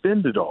to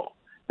spend it all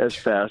as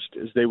fast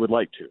as they would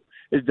like to.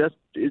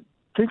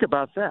 Think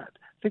about that.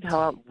 Think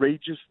how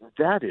outrageous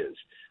that is.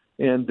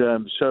 And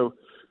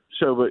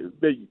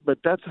but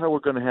that's how we're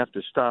going to have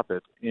to stop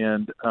it.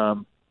 And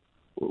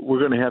we're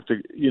going to have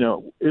to,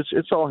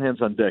 it's all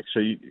hands on deck. So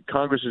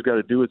Congress has got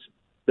to do its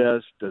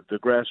best. The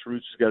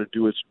grassroots has got to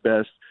do its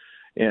best.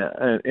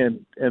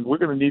 And we're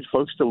going to need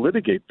folks to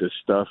litigate this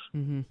stuff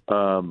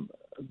to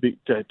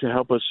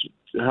help us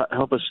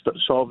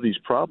solve these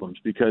problems,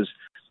 because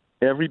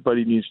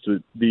everybody needs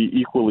to be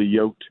equally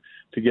yoked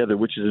together,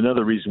 which is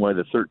another reason why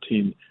the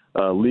 13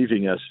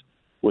 leaving us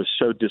was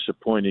so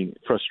disappointing,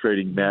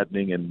 frustrating,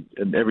 maddening,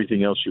 and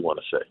everything else you want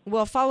to say.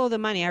 Well, follow the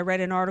money. I read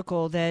an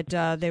article that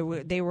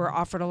they were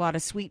offered a lot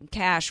of sweet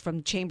cash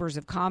from chambers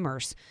of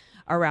commerce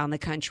around the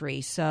country,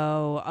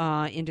 so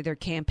into their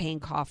campaign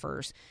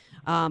coffers.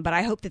 But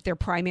I hope that they're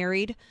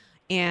primaried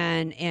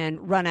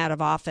and run out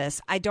of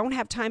office. I don't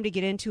have time to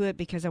get into it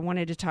because I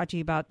wanted to talk to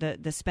you about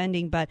the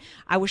spending, but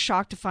I was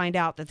shocked to find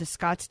out that the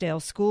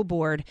Scottsdale School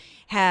Board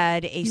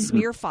had a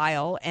smear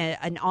file,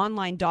 an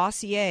online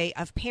dossier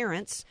of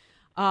parents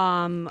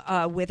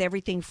with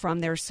everything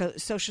from their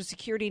Social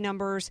Security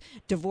numbers,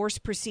 divorce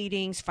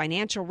proceedings,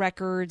 financial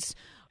records,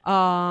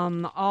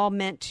 all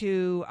meant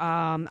to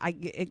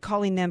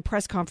calling them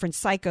press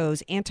conference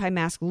psychos,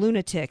 anti-mask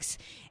lunatics,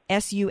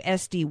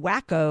 SUSD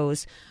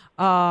wackos.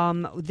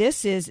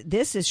 This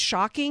is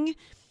shocking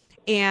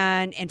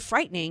and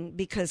frightening,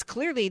 because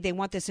clearly they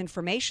want this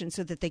information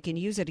so that they can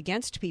use it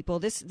against people.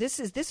 This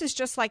is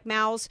just like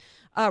Mao's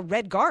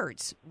Red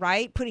Guards,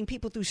 right? Putting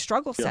people through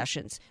struggle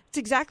sessions. It's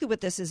exactly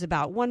what this is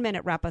about. 1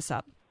 minute, wrap us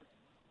up.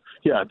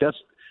 Yeah,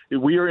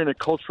 we are in a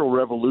cultural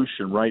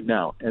revolution right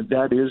now, and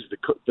that is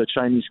the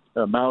Chinese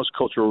Mao's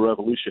cultural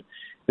revolution.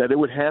 That it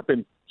would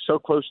happen so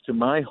close to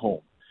my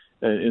home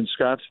in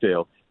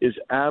Scottsdale is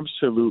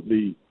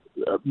absolutely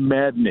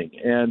maddening.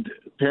 And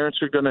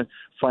parents are going to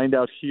find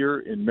out here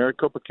in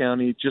Maricopa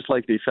County, just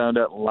like they found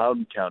out in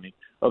Loudoun County,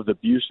 of the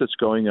abuse that's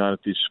going on at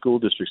these school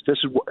districts.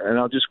 And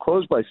I'll just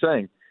close by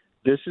saying,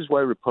 this is why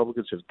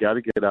Republicans have got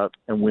to get out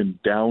and win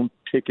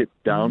down-ticket,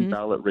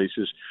 down-ballot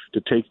races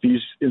to take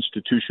these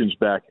institutions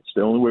back. It's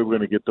the only way we're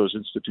going to get those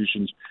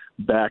institutions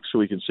back so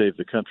we can save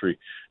the country,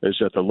 is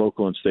at the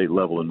local and state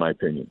level, in my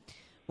opinion.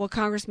 Well,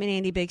 Congressman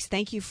Andy Biggs,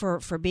 thank you for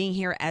being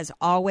here as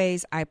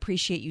always. I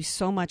appreciate you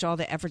so much, all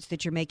the efforts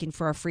that you're making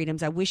for our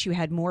freedoms. I wish you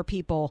had more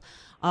people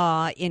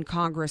in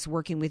Congress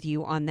working with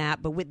you on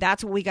that. But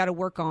that's what we got to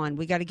work on.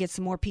 We got to get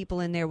some more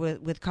people in there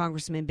with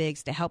Congressman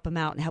Biggs to help him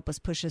out and help us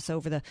push us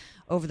over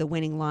the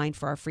winning line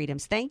for our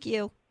freedoms. Thank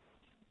you.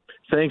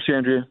 Thanks,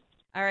 Andrea.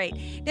 All right.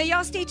 Now,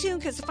 y'all stay tuned,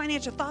 because the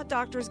Financial Thought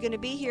Doctor is going to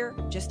be here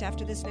just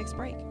after this next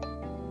break.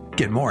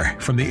 Get more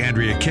from The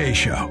Andrea Kaye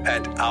Show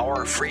at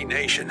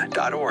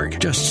OurFreeNation.org.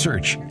 Just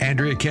search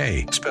Andrea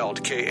Kaye,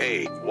 spelled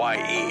Kaye.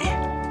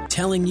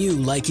 Telling you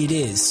like it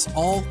is,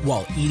 all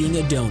while eating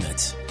a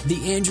donut.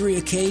 The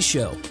Andrea Kaye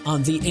Show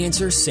on The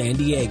Answer San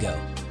Diego.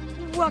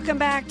 Welcome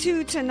back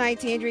to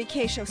tonight's Andrea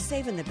Kaye Show,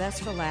 saving the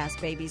best for last,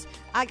 babies.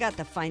 I got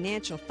the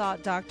Financial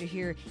Thought Doctor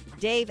here,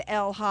 Dave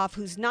Elhoff,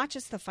 who's not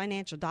just the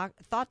Financial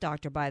Thought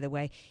Doctor, by the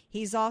way.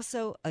 He's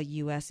also a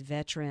U.S.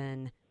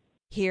 veteran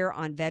here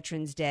on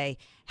Veterans Day.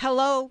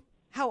 Hello.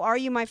 How are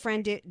you, my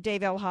friend,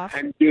 Dave Elhoff?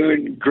 I'm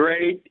doing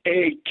great,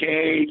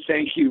 AK.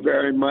 Thank you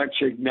very much,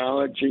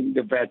 acknowledging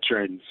the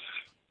veterans.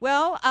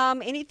 Well,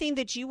 anything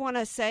that you want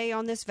to say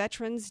on this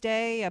Veterans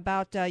Day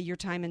about your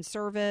time in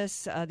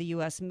service, the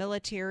U.S.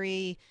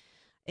 military,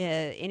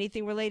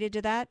 anything related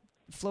to that?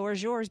 The floor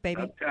is yours,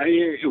 baby. I'll tell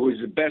you, it was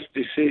the best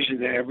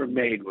decision I ever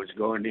made, was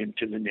going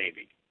into the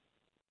Navy.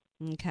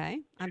 Okay.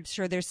 I'm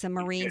sure there's some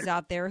Marines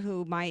out there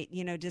who might,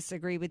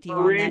 disagree with you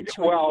Marines, on that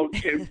choice. Well,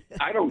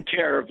 I don't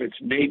care if it's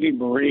Navy,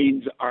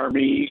 Marines,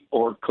 Army,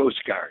 or Coast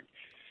Guard.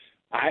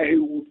 I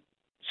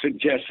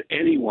suggest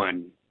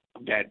anyone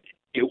that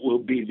it will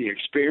be the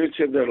experience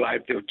of their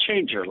life. They'll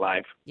change their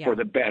life for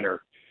the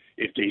better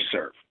if they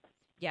serve.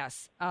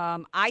 Yes.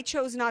 I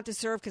chose not to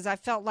serve because I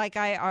felt like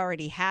I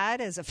already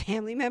had as a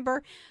family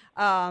member.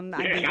 Back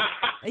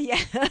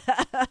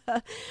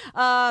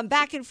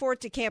and forth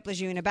to Camp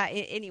Lejeune.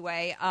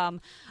 Anyway,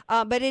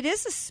 but it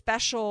is a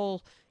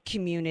special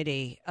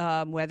community,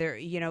 whether,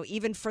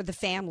 even for the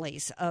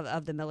families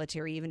of the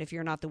military, even if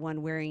you're not the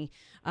one wearing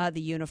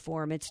the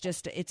uniform.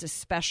 It's a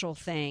special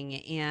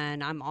thing.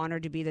 And I'm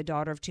honored to be the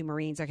daughter of two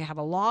Marines. I have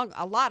a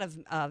lot of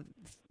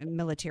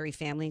military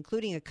family,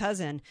 including a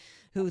cousin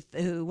who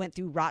went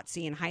through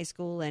ROTC in high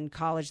school and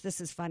college. This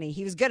is funny.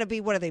 He was going to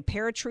be one of the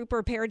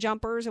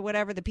parajumpers or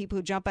whatever, the people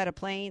who jump out of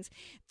planes.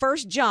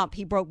 First jump,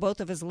 he broke both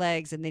of his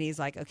legs, and then he's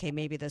like, okay,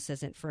 maybe this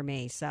isn't for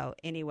me. So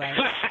anyway,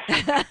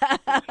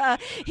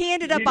 he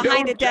ended up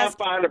behind a desk.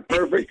 Jump out of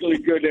perfectly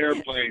good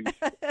airplanes.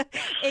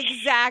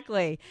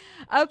 Exactly.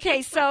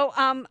 Okay, so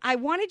I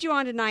wanted you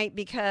on tonight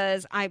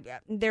because I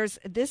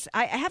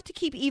have to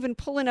keep even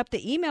pulling up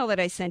the email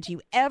that I sent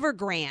you.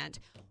 Evergrande.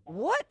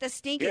 What the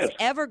stink Yes. is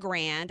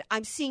Evergrande?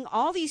 I'm seeing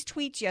all these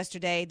tweets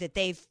yesterday that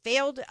they've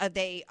failed.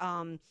 They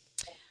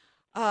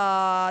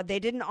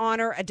didn't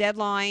honor a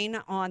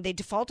deadline they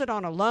defaulted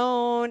on a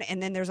loan.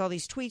 And then there's all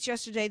these tweets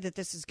yesterday that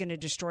this is going to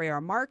destroy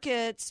our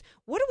markets.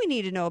 What do we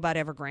need to know about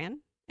Evergrande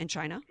in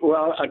China?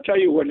 Well, I'll tell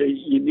you what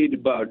you need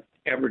about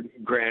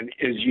Evergrande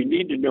is you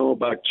need to know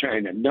about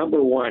China.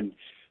 Number one,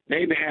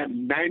 they've had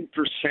 9%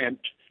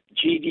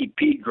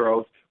 GDP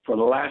growth for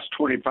the last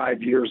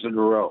 25 years in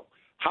a row.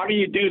 How do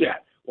you do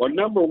that? Well,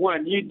 number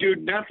one, you do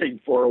nothing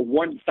for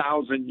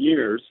 1,000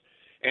 years,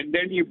 and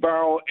then you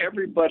borrow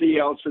everybody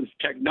else's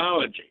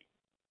technology.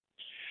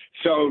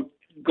 So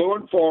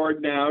going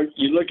forward now,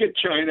 you look at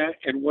China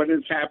and what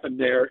has happened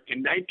there.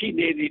 In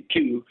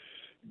 1982,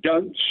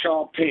 Deng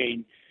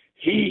Xiaoping,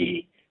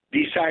 he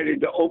decided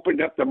to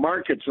open up the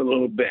markets a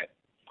little bit.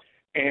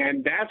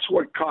 And that's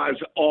what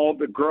caused all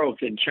the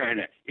growth in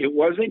China. It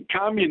wasn't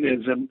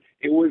communism,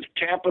 it was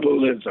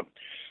capitalism.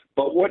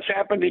 But what's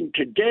happening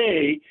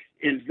today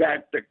is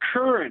that the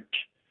current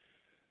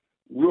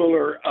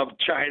ruler of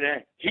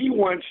China, he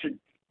wants to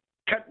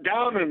cut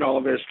down on all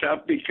this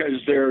stuff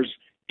because there's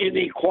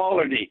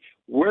inequality.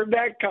 Where'd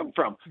that come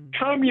from?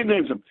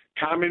 Communism.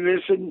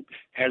 Communism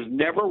has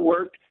never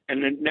worked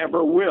and it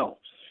never will.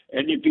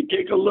 And if you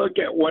take a look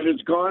at what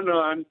has gone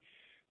on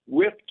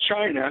with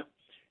China,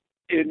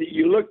 and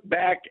you look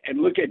back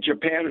and look at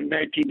Japan in the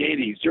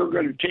 1980s, they're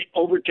going to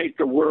overtake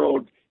the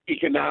world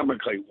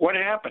economically. What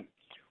happened?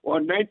 Well,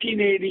 in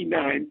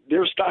 1989,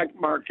 their stock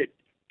market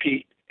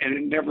peaked and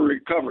it never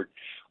recovered.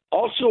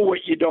 Also,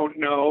 what you don't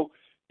know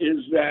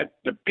is that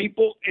the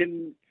people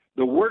in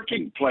the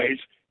working place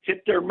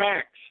hit their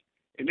max.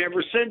 And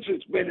ever since,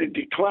 it's been a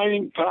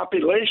declining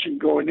population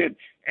going in.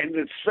 And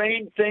the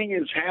same thing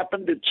has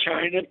happened to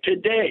China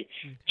today.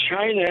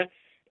 China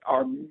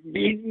are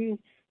meeting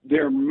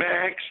their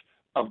max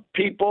of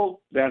people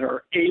that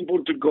are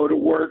able to go to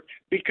work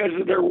because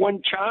of their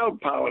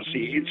one-child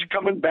policy. It's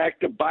coming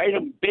back to bite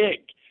them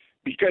big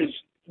because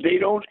they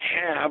don't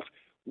have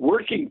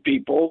working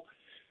people.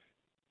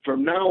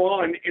 From now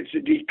on, it's a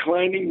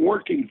declining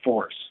working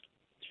force.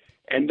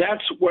 And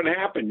that's what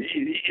happened,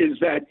 is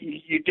that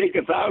you take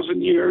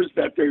 1,000 years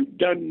that they've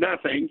done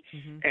nothing,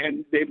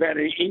 and they've had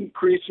an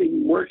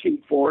increasing working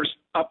force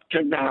up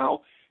to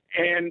now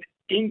and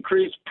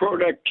increased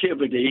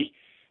productivity.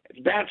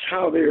 That's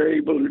how they're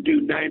able to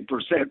do 9%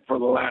 for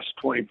the last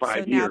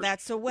 25 years.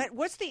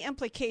 What's the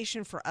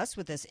implication for us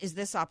with this? Is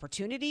this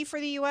opportunity for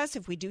the U.S.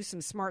 if we do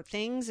some smart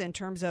things in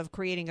terms of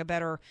creating a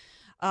better,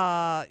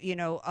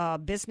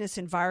 business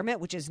environment,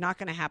 which is not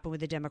going to happen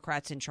with the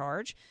Democrats in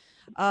charge?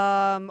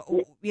 What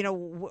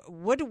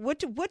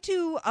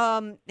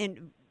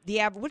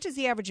does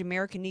the average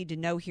American need to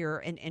know here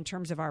in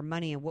terms of our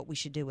money and what we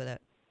should do with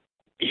it?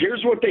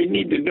 Here's what they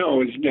need to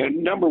know is that,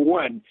 number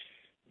one,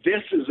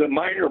 this is a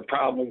minor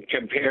problem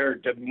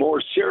compared to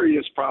more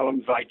serious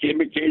problems like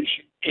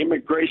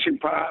immigration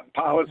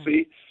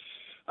policy,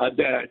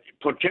 the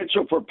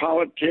potential for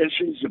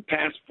politicians to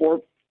pass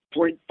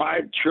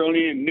 $4.5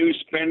 trillion in new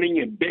spending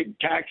and big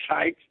tax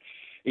hikes,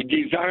 a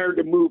desire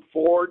to move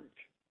forward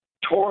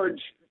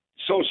towards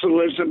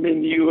socialism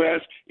in the U.S.,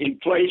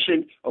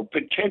 inflation, a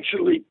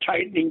potentially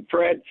tightening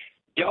Fed,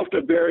 Delta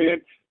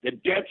variant, the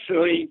debt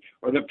ceiling,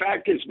 or the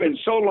fact it's been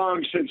so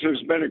long since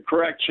there's been a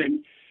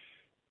correction,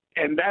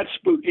 and that's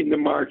spooking the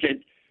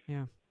market.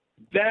 Yeah.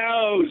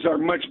 Those are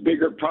much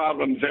bigger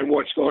problems than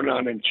what's going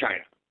on in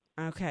China.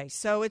 Okay,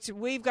 so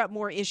we've got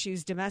more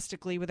issues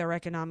domestically with our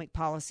economic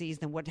policies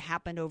than what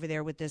happened over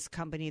there with this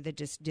company that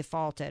just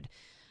defaulted.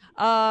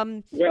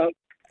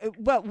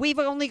 Well, we've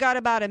only got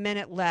about a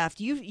minute left.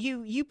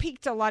 You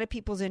piqued a lot of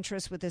people's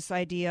interest with this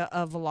idea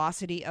of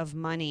velocity of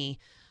money.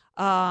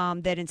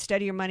 That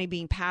instead of your money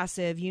being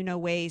passive,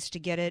 ways to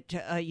get it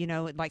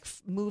to, like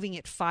moving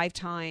it 5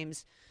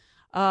 times.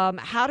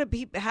 How do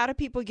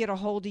people get a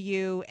hold of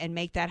you and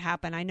make that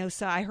happen?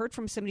 I heard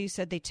from somebody who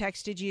said they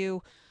texted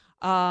you.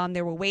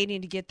 They were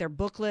waiting to get their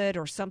booklet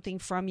or something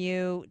from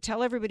you.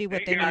 Tell everybody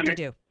what they need to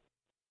do.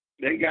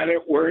 They got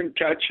it. We're in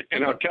touch.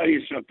 And I'll tell you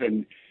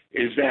something,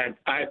 is that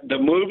the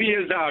movie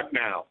is out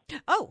now.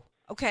 Oh,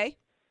 okay.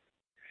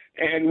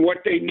 And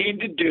what they need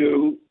to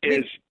do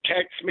is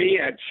text me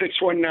at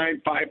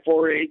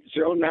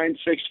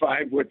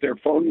 619-548-0965 with their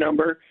phone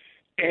number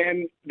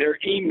and their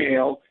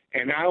email,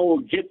 and I will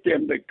get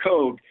them the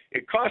code.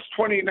 It costs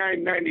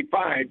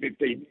 $29.95 if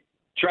they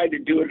try to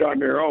do it on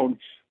their own,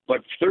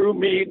 but through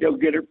me, they'll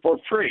get it for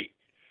free.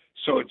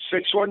 So it's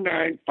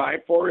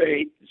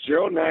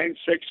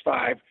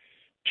 619-548-0965.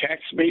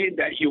 Text me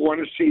that you want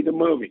to see the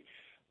movie.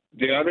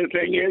 The other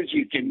thing is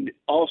you can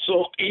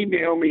also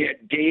email me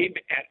at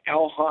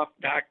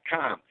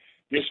dave@elhoff.com.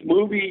 This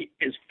movie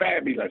is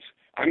fabulous.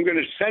 I'm going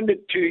to send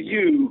it to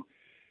you,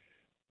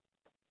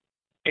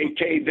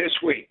 AK,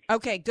 this week.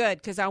 Okay, good,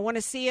 because I want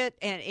to see it,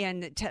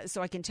 and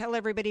so I can tell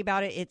everybody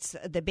about it. It's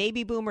the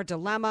baby boomer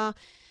dilemma.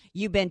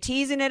 You've been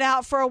teasing it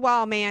out for a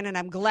while, man, and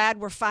I'm glad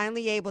we're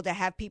finally able to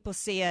have people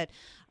see it.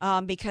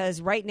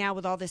 Because right now,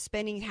 with all this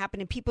spending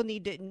happening, people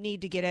need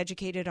to get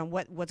educated on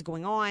what's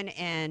going on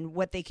and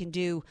what they can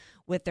do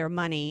with their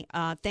money.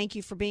 Thank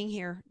you for being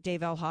here, Dave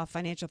Elhoff,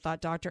 Financial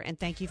Thought Doctor, and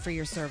thank you for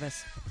your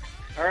service.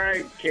 All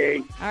right, Kay.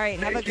 All right,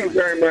 have a good one. Thank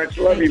you very much.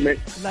 Love you, man.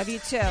 Love you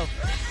too. All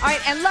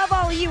right, and love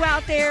all of you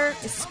out there,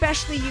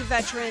 especially you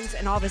veterans,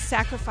 and all the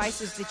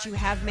sacrifices that you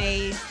have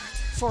made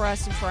for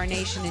us and for our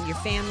nation and your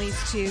families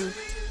too.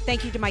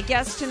 Thank you to my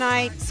guests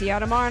tonight. See you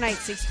tomorrow night,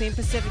 6 p.m.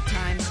 Pacific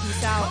time.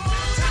 Peace out.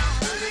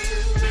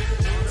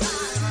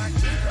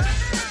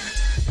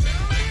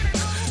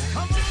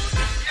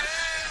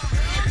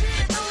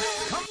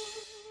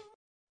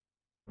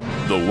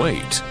 The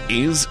wait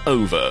is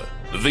over.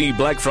 The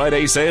Black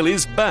Friday sale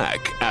is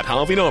back at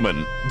Harvey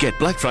Norman. Get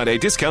Black Friday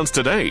discounts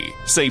today.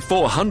 Save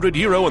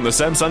 €400 on the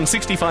Samsung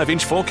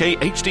 65-inch 4K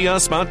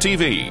HDR Smart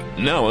TV,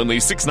 now only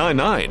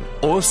 $699.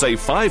 Or save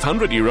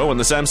 €500 on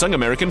the Samsung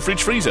American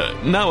Fridge Freezer,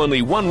 now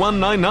only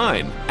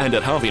 $1199. And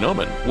at Harvey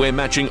Norman, we're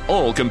matching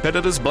all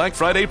competitors' Black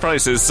Friday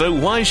prices, so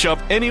why shop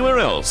anywhere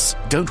else?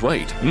 Don't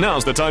wait.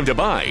 Now's the time to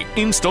buy,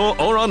 in-store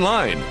or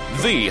online.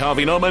 The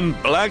Harvey Norman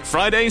Black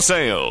Friday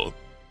sale.